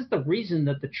here, this is the reason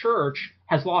that the church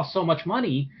has lost so much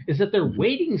money, is that their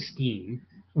weighting scheme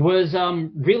was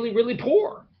really, really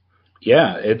poor.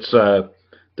 Yeah, it's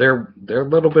they're a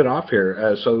little bit off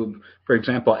here. So, for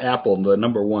example, Apple, the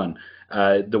number one,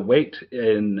 the weight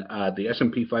in the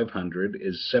S&P 500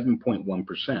 is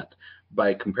 7.1%.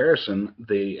 By comparison,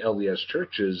 the LDS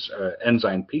Church's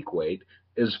Ensign Peak weight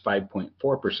is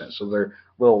 5.4%. So they're a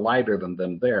little lighter than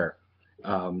them there.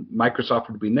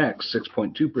 Microsoft would be next,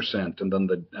 6.2%, and then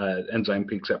the Ensign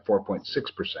Peak's at 4.6%.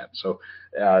 So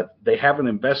they haven't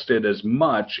invested as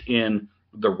much in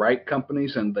the right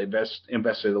companies, and they've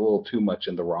invested a little too much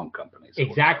in the wrong companies.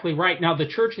 Exactly right. Now, the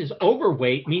church is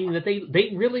overweight, meaning that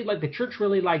they really like, the church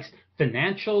really likes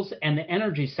financials and the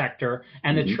energy sector,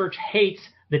 and the church hates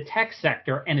the tech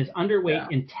sector and is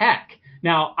underweight in tech.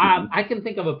 Now, I can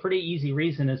think of a pretty easy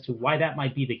reason as to why that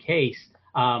might be the case.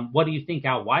 What do you think,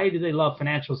 Al? Why do they love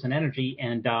financials and energy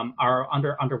and are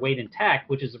underweight in tech,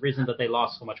 which is the reason that they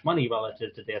lost so much money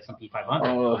relative to the S&P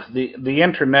 500? The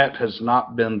internet has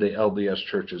not been the LDS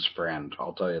Church's friend,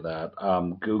 I'll tell you that.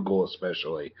 Google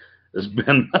especially has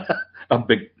been a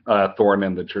big thorn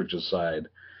in the church's side.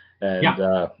 And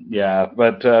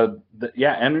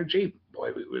energy, boy,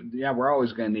 we're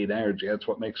always going to need energy. That's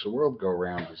what makes the world go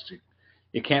around.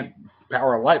 You can't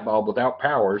power a light bulb without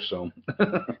power, so.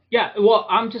 Yeah, well,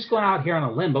 I'm just going out here on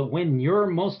a limb, but when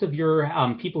most of your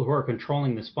people who are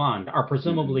controlling this fund are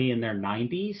presumably in their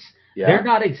 90s, they're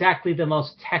not exactly the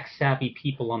most tech-savvy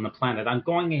people on the planet. I'm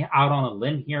going out on a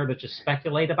limb here to just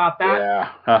speculate about that.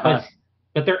 Yeah.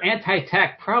 But they're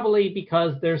anti-tech probably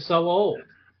because they're so old.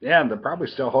 Yeah, and they're probably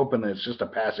still hoping that it's just a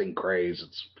passing craze.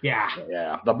 Yeah,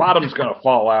 the bottom's going to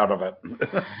fall out of it.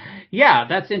 Yeah,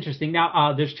 that's interesting.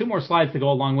 Now, there's 2 more slides to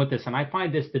go along with this, and I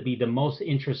find this to be the most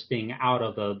interesting out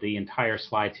of the entire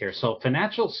slides here. So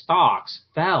financial stocks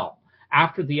fell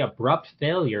after the abrupt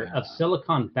failure of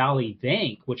Silicon Valley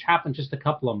Bank, which happened just a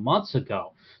couple of months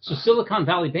ago. So Silicon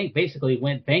Valley Bank basically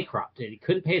went bankrupt. It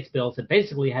couldn't pay its bills. It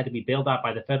basically had to be bailed out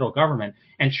by the federal government.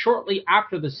 And shortly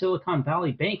after the Silicon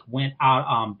Valley Bank went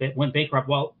bankrupt,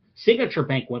 well, Signature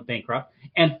Bank went bankrupt,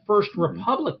 and First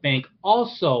Republic Bank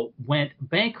also went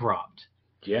bankrupt.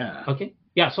 Yeah. Okay.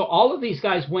 Yeah. So all of these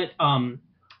guys went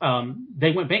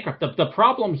they went bankrupt. The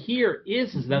problem here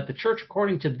is that the church,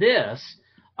 according to this,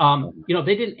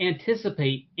 they didn't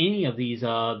anticipate any of these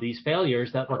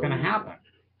failures that were going to happen.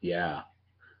 Yeah.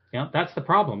 That's the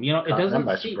problem. It doesn't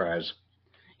by seem, surprise.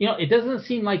 it doesn't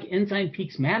seem like Ensign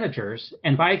Peak's managers,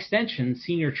 and by extension,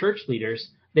 senior church leaders,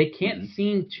 they can't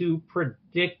seem to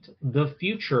predict the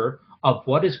future of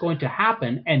what is going to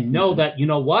happen and know that,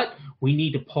 we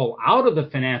need to pull out of the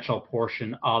financial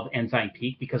portion of Ensign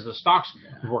Peak because the stocks,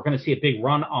 we're going to see a big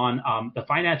run on the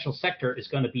financial sector is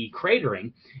going to be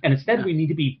cratering. And instead, we need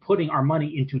to be putting our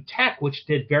money into tech, which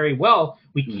did very well.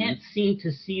 We can't seem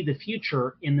to see the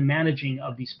future in the managing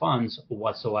of these funds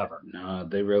whatsoever. No,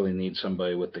 they really need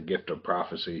somebody with the gift of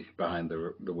prophecy behind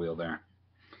the wheel there.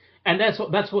 And that's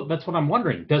what I'm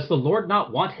wondering. Does the Lord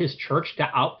not want his church to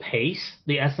outpace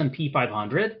the S&P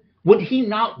 500? Would he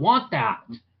not want that?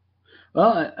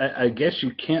 Well, I guess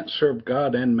you can't serve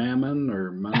God and mammon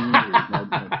or money.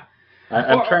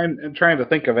 I'm trying to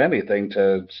think of anything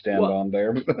to stand on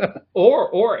there.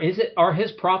 or are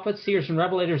his prophets, seers, and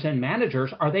revelators and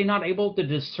managers, are they not able to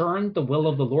discern the will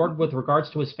of the Lord with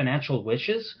regards to his financial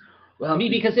wishes? Well,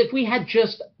 because if we had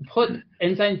just put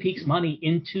Ensign Peak's money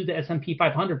into the S&P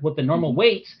 500 with the normal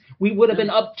weights, we would have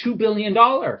been up $2 billion.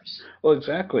 Well,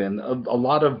 exactly. And a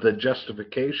lot of the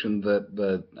justification that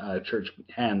the church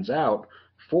hands out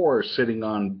for sitting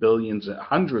on billions,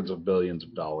 hundreds of billions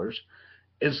of dollars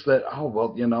is that,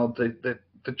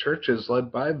 the church is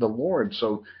led by the Lord.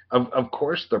 So, of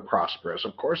course, they're prosperous.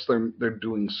 Of course, they're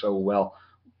doing so well.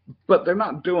 But they're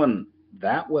not doing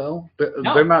that well.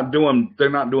 They're not doing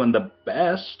the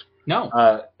best.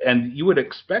 No. And you would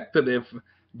expect that if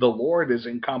the Lord is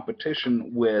in competition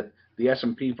with the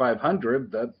S&P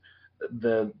 500, that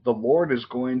the Lord is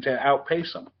going to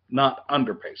outpace them, not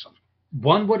underpace them.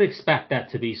 One would expect that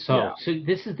to be so. Yeah. So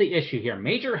this is the issue here.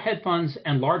 Major hedge funds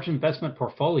and large investment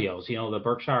portfolios, the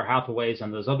Berkshire Hathaways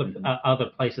and those other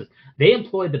places, they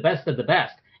employ the best of the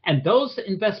best. And those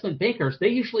investment bankers, they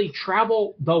usually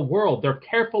travel the world. They're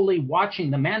carefully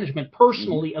watching the management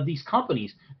personally of these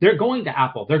companies. They're going to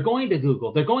Apple, they're going to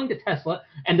Google, they're going to Tesla,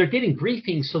 and they're getting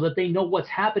briefings so that they know what's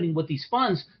happening with these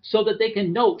funds so that they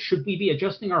can know, should we be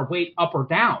adjusting our weight up or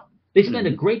down? They spend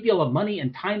a great deal of money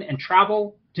and time and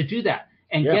travel to do that.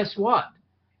 And guess what?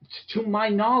 To my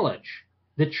knowledge,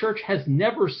 the church has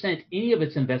never sent any of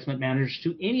its investment managers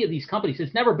to any of these companies.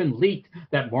 It's never been leaked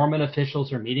that Mormon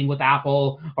officials are meeting with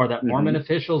Apple or that Mormon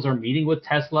officials are meeting with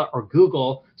Tesla or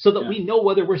Google so that we know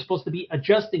whether we're supposed to be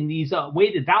adjusting these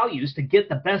weighted values to get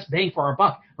the best bang for our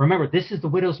buck. Remember, this is the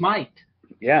widow's mite.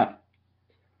 Yeah.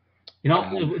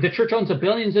 The church owns $1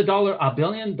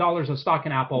 billion of stock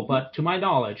in Apple, but to my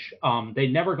knowledge, they've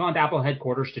never gone to Apple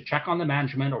headquarters to check on the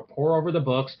management or pour over the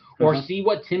books or see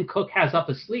what Tim Cook has up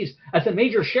his sleeves. As a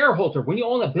major shareholder, when you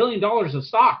own $1 billion of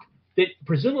stock, that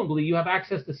presumably you have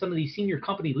access to some of these senior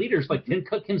company leaders like Tim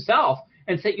Cook himself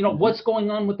and say, what's going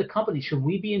on with the company? Should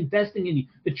we be investing in you?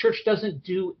 The church doesn't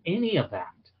do any of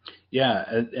that. Yeah,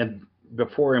 and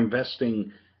before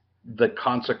investing the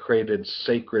consecrated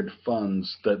sacred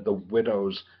funds that the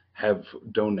widows have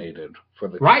donated for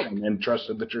the church and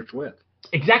entrusted the church with.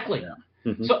 Exactly.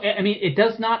 Yeah. So, it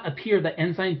does not appear that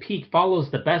Ensign Peak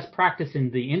follows the best practice in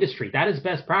the industry. That is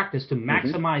best practice to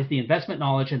maximize the investment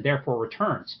knowledge and therefore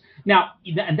returns. Now,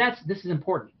 and this is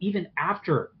important. Even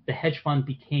after the hedge fund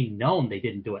became known, they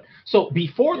didn't do it. So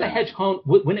before the hedge fund,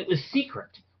 when it was secret,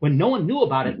 when no one knew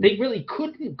about it, they really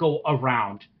couldn't go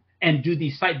around and do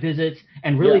these site visits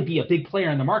and really be a big player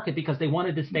in the market because they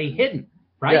wanted to stay hidden,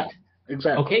 right? Yeah,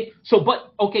 exactly.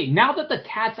 Okay, now that the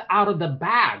cat's out of the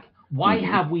bag, why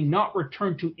have we not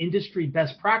returned to industry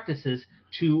best practices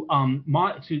to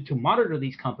monitor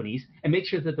these companies and make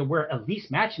sure that we're at least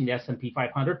matching the S&P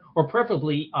 500 or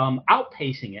preferably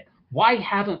outpacing it? Why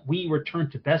haven't we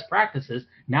returned to best practices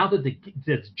now that the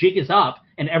jig is up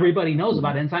and everybody knows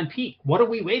about Ensign Peak? What are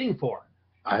we waiting for?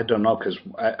 I don't know, because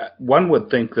one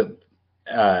would think that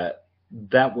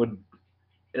that would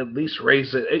at least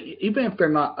raise it, even if they're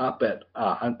not up at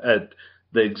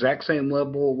the exact same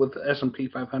level with the S&P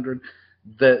 500,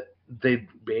 that they'd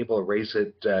be able to raise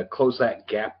it, close that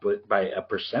gap by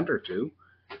 1% or 2%.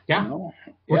 Yeah.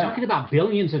 We're talking about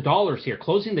billions of dollars here.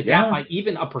 Closing the gap by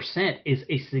even 1% is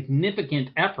a significant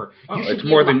effort. It's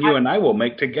more than you and I will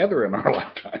make together in our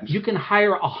lifetimes. You can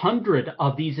hire 100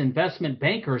 of these investment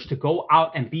bankers to go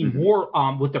out and be more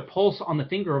with their pulse on the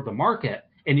finger of the market.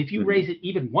 And if you raise it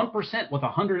even 1% with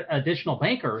 100 additional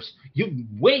bankers, you've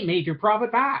way made your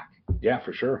profit back. Yeah,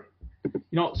 for sure.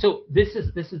 So this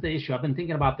is the issue. I've been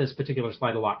thinking about this particular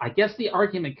slide a lot. I guess the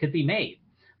argument could be made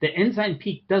that Ensign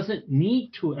Peak doesn't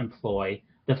need to employ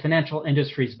the the financial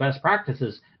industry's best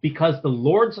practices, because the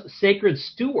Lord's sacred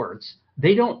stewards,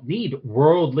 they don't need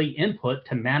worldly input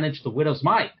to manage the widow's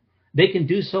mite. They can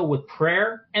do so with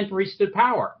prayer and priesthood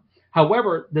power.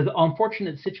 However, the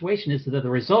unfortunate situation is that the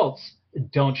results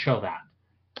don't show that.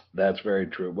 That's very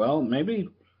true. Well, maybe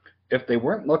if they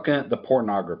weren't looking at the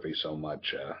pornography so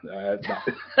much,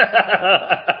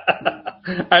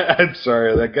 I'm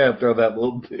sorry, I gotta throw that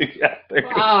little dig out there.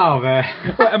 Oh man!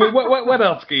 I mean, what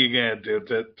else can you gonna do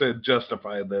to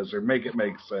justify this or make it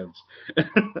make sense?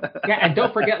 Yeah, and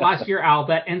don't forget last year, Al,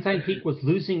 that Ensign Peak was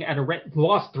losing at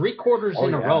lost 3 quarters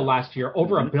in a row last year,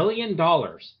 over $1 billion,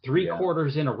 3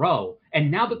 quarters in a row. And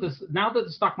now that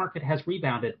the stock market has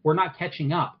rebounded, we're not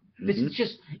catching up. This is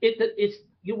just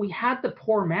we had the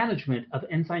poor management of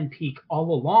Ensign Peak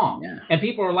all along, and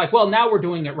people are like, well, now we're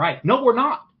doing it right. No, we're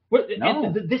not.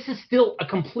 This is still a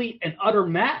complete and utter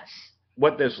mess.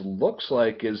 What this looks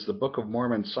like is the Book of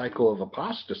Mormon cycle of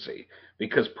apostasy,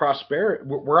 because prosperity,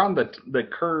 we're on the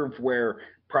curve where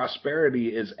prosperity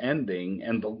is ending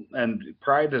and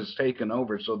pride has taken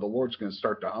over, so the Lord's going to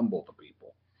start to humble the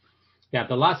people. Yeah,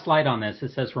 the last slide on this,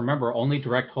 it says, remember, only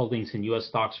direct holdings in U.S.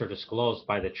 stocks are disclosed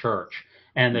by the church.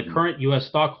 And the current U.S.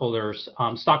 stock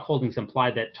holdings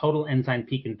imply that total Ensign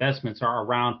Peak investments are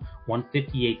around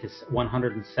 158 to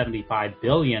 175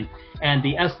 billion. And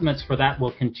the estimates for that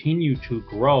will continue to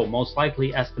grow. Most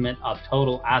likely estimate of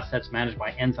total assets managed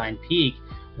by Ensign Peak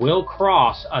will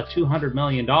cross $200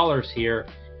 million here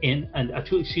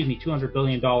 $200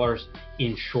 billion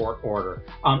in short order.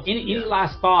 Any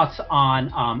last thoughts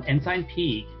on Ensign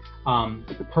Peak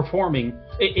performing?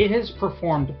 It has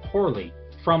performed poorly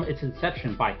from its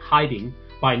inception by hiding,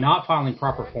 by not filing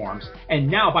proper forms, and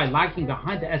now by lagging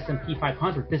behind the S&P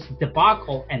 500. This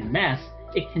debacle and mess,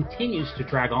 it continues to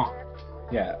drag on.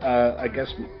 Yeah, I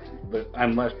guess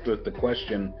I'm left with the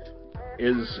question,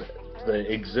 is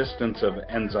the existence of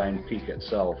Ensign Peak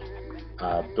itself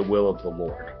the will of the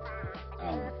Lord?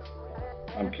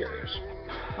 I'm curious.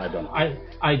 I don't know.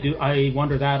 I do. I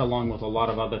wonder that, along with a lot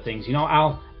of other things. You know,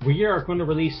 Al, we are going to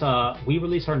release our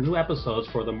new episodes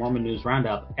for the Mormon News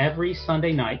Roundup every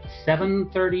Sunday night,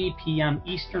 7:30 p.m.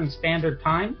 Eastern Standard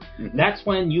Time. That's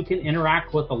when you can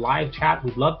interact with the live chat.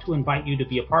 We'd love to invite you to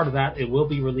be a part of that. It will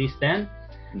be released then.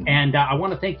 And I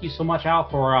want to thank you so much, Al,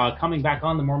 for coming back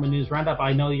on the Mormon News Roundup.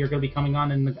 I know you're going to be coming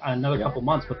on in another couple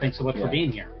months, but thanks so much for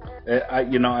being here.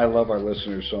 I love our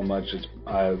listeners so much.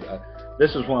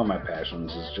 This is one of my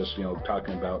passions, is just,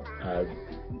 talking about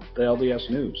the LDS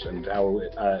news and how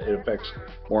it affects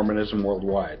Mormonism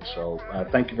worldwide. So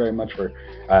thank you very much for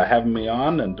having me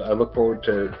on, and I look forward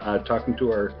to talking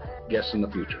to our guests in the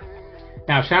future.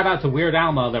 Now, shout out to Weird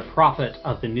Alma, the prophet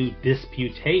of the new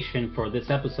disputation, for this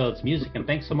episode's music, and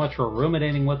thanks so much for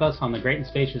ruminating with us on the Great and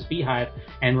Spacious Beehive.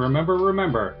 And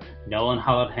remember, no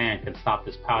unhallowed hand can stop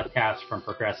this podcast from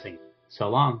progressing. So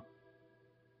long.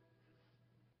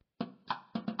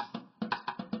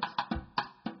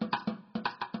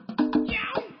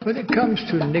 When it comes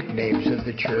to nicknames of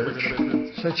the church,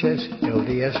 such as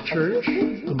LDS Church,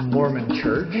 the Mormon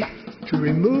Church, to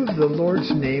remove the Lord's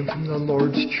name from the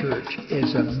Lord's church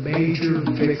is a major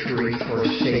victory for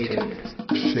Satan.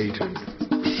 Satan,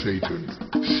 Satan,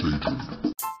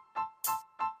 Satan.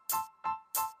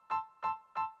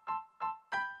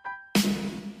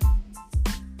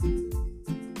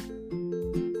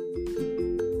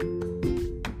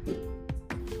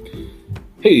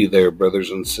 Hey there,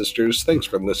 brothers and sisters. Thanks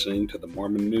for listening to the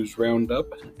Mormon News Roundup.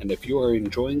 And if you are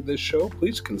enjoying this show,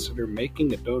 please consider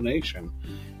making a donation.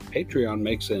 Patreon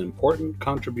makes an important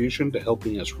contribution to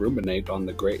helping us ruminate on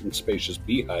the Great and Spacious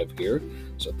Beehive here.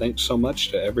 So thanks so much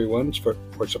to everyone for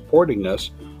supporting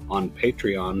us on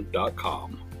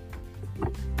patreon.com.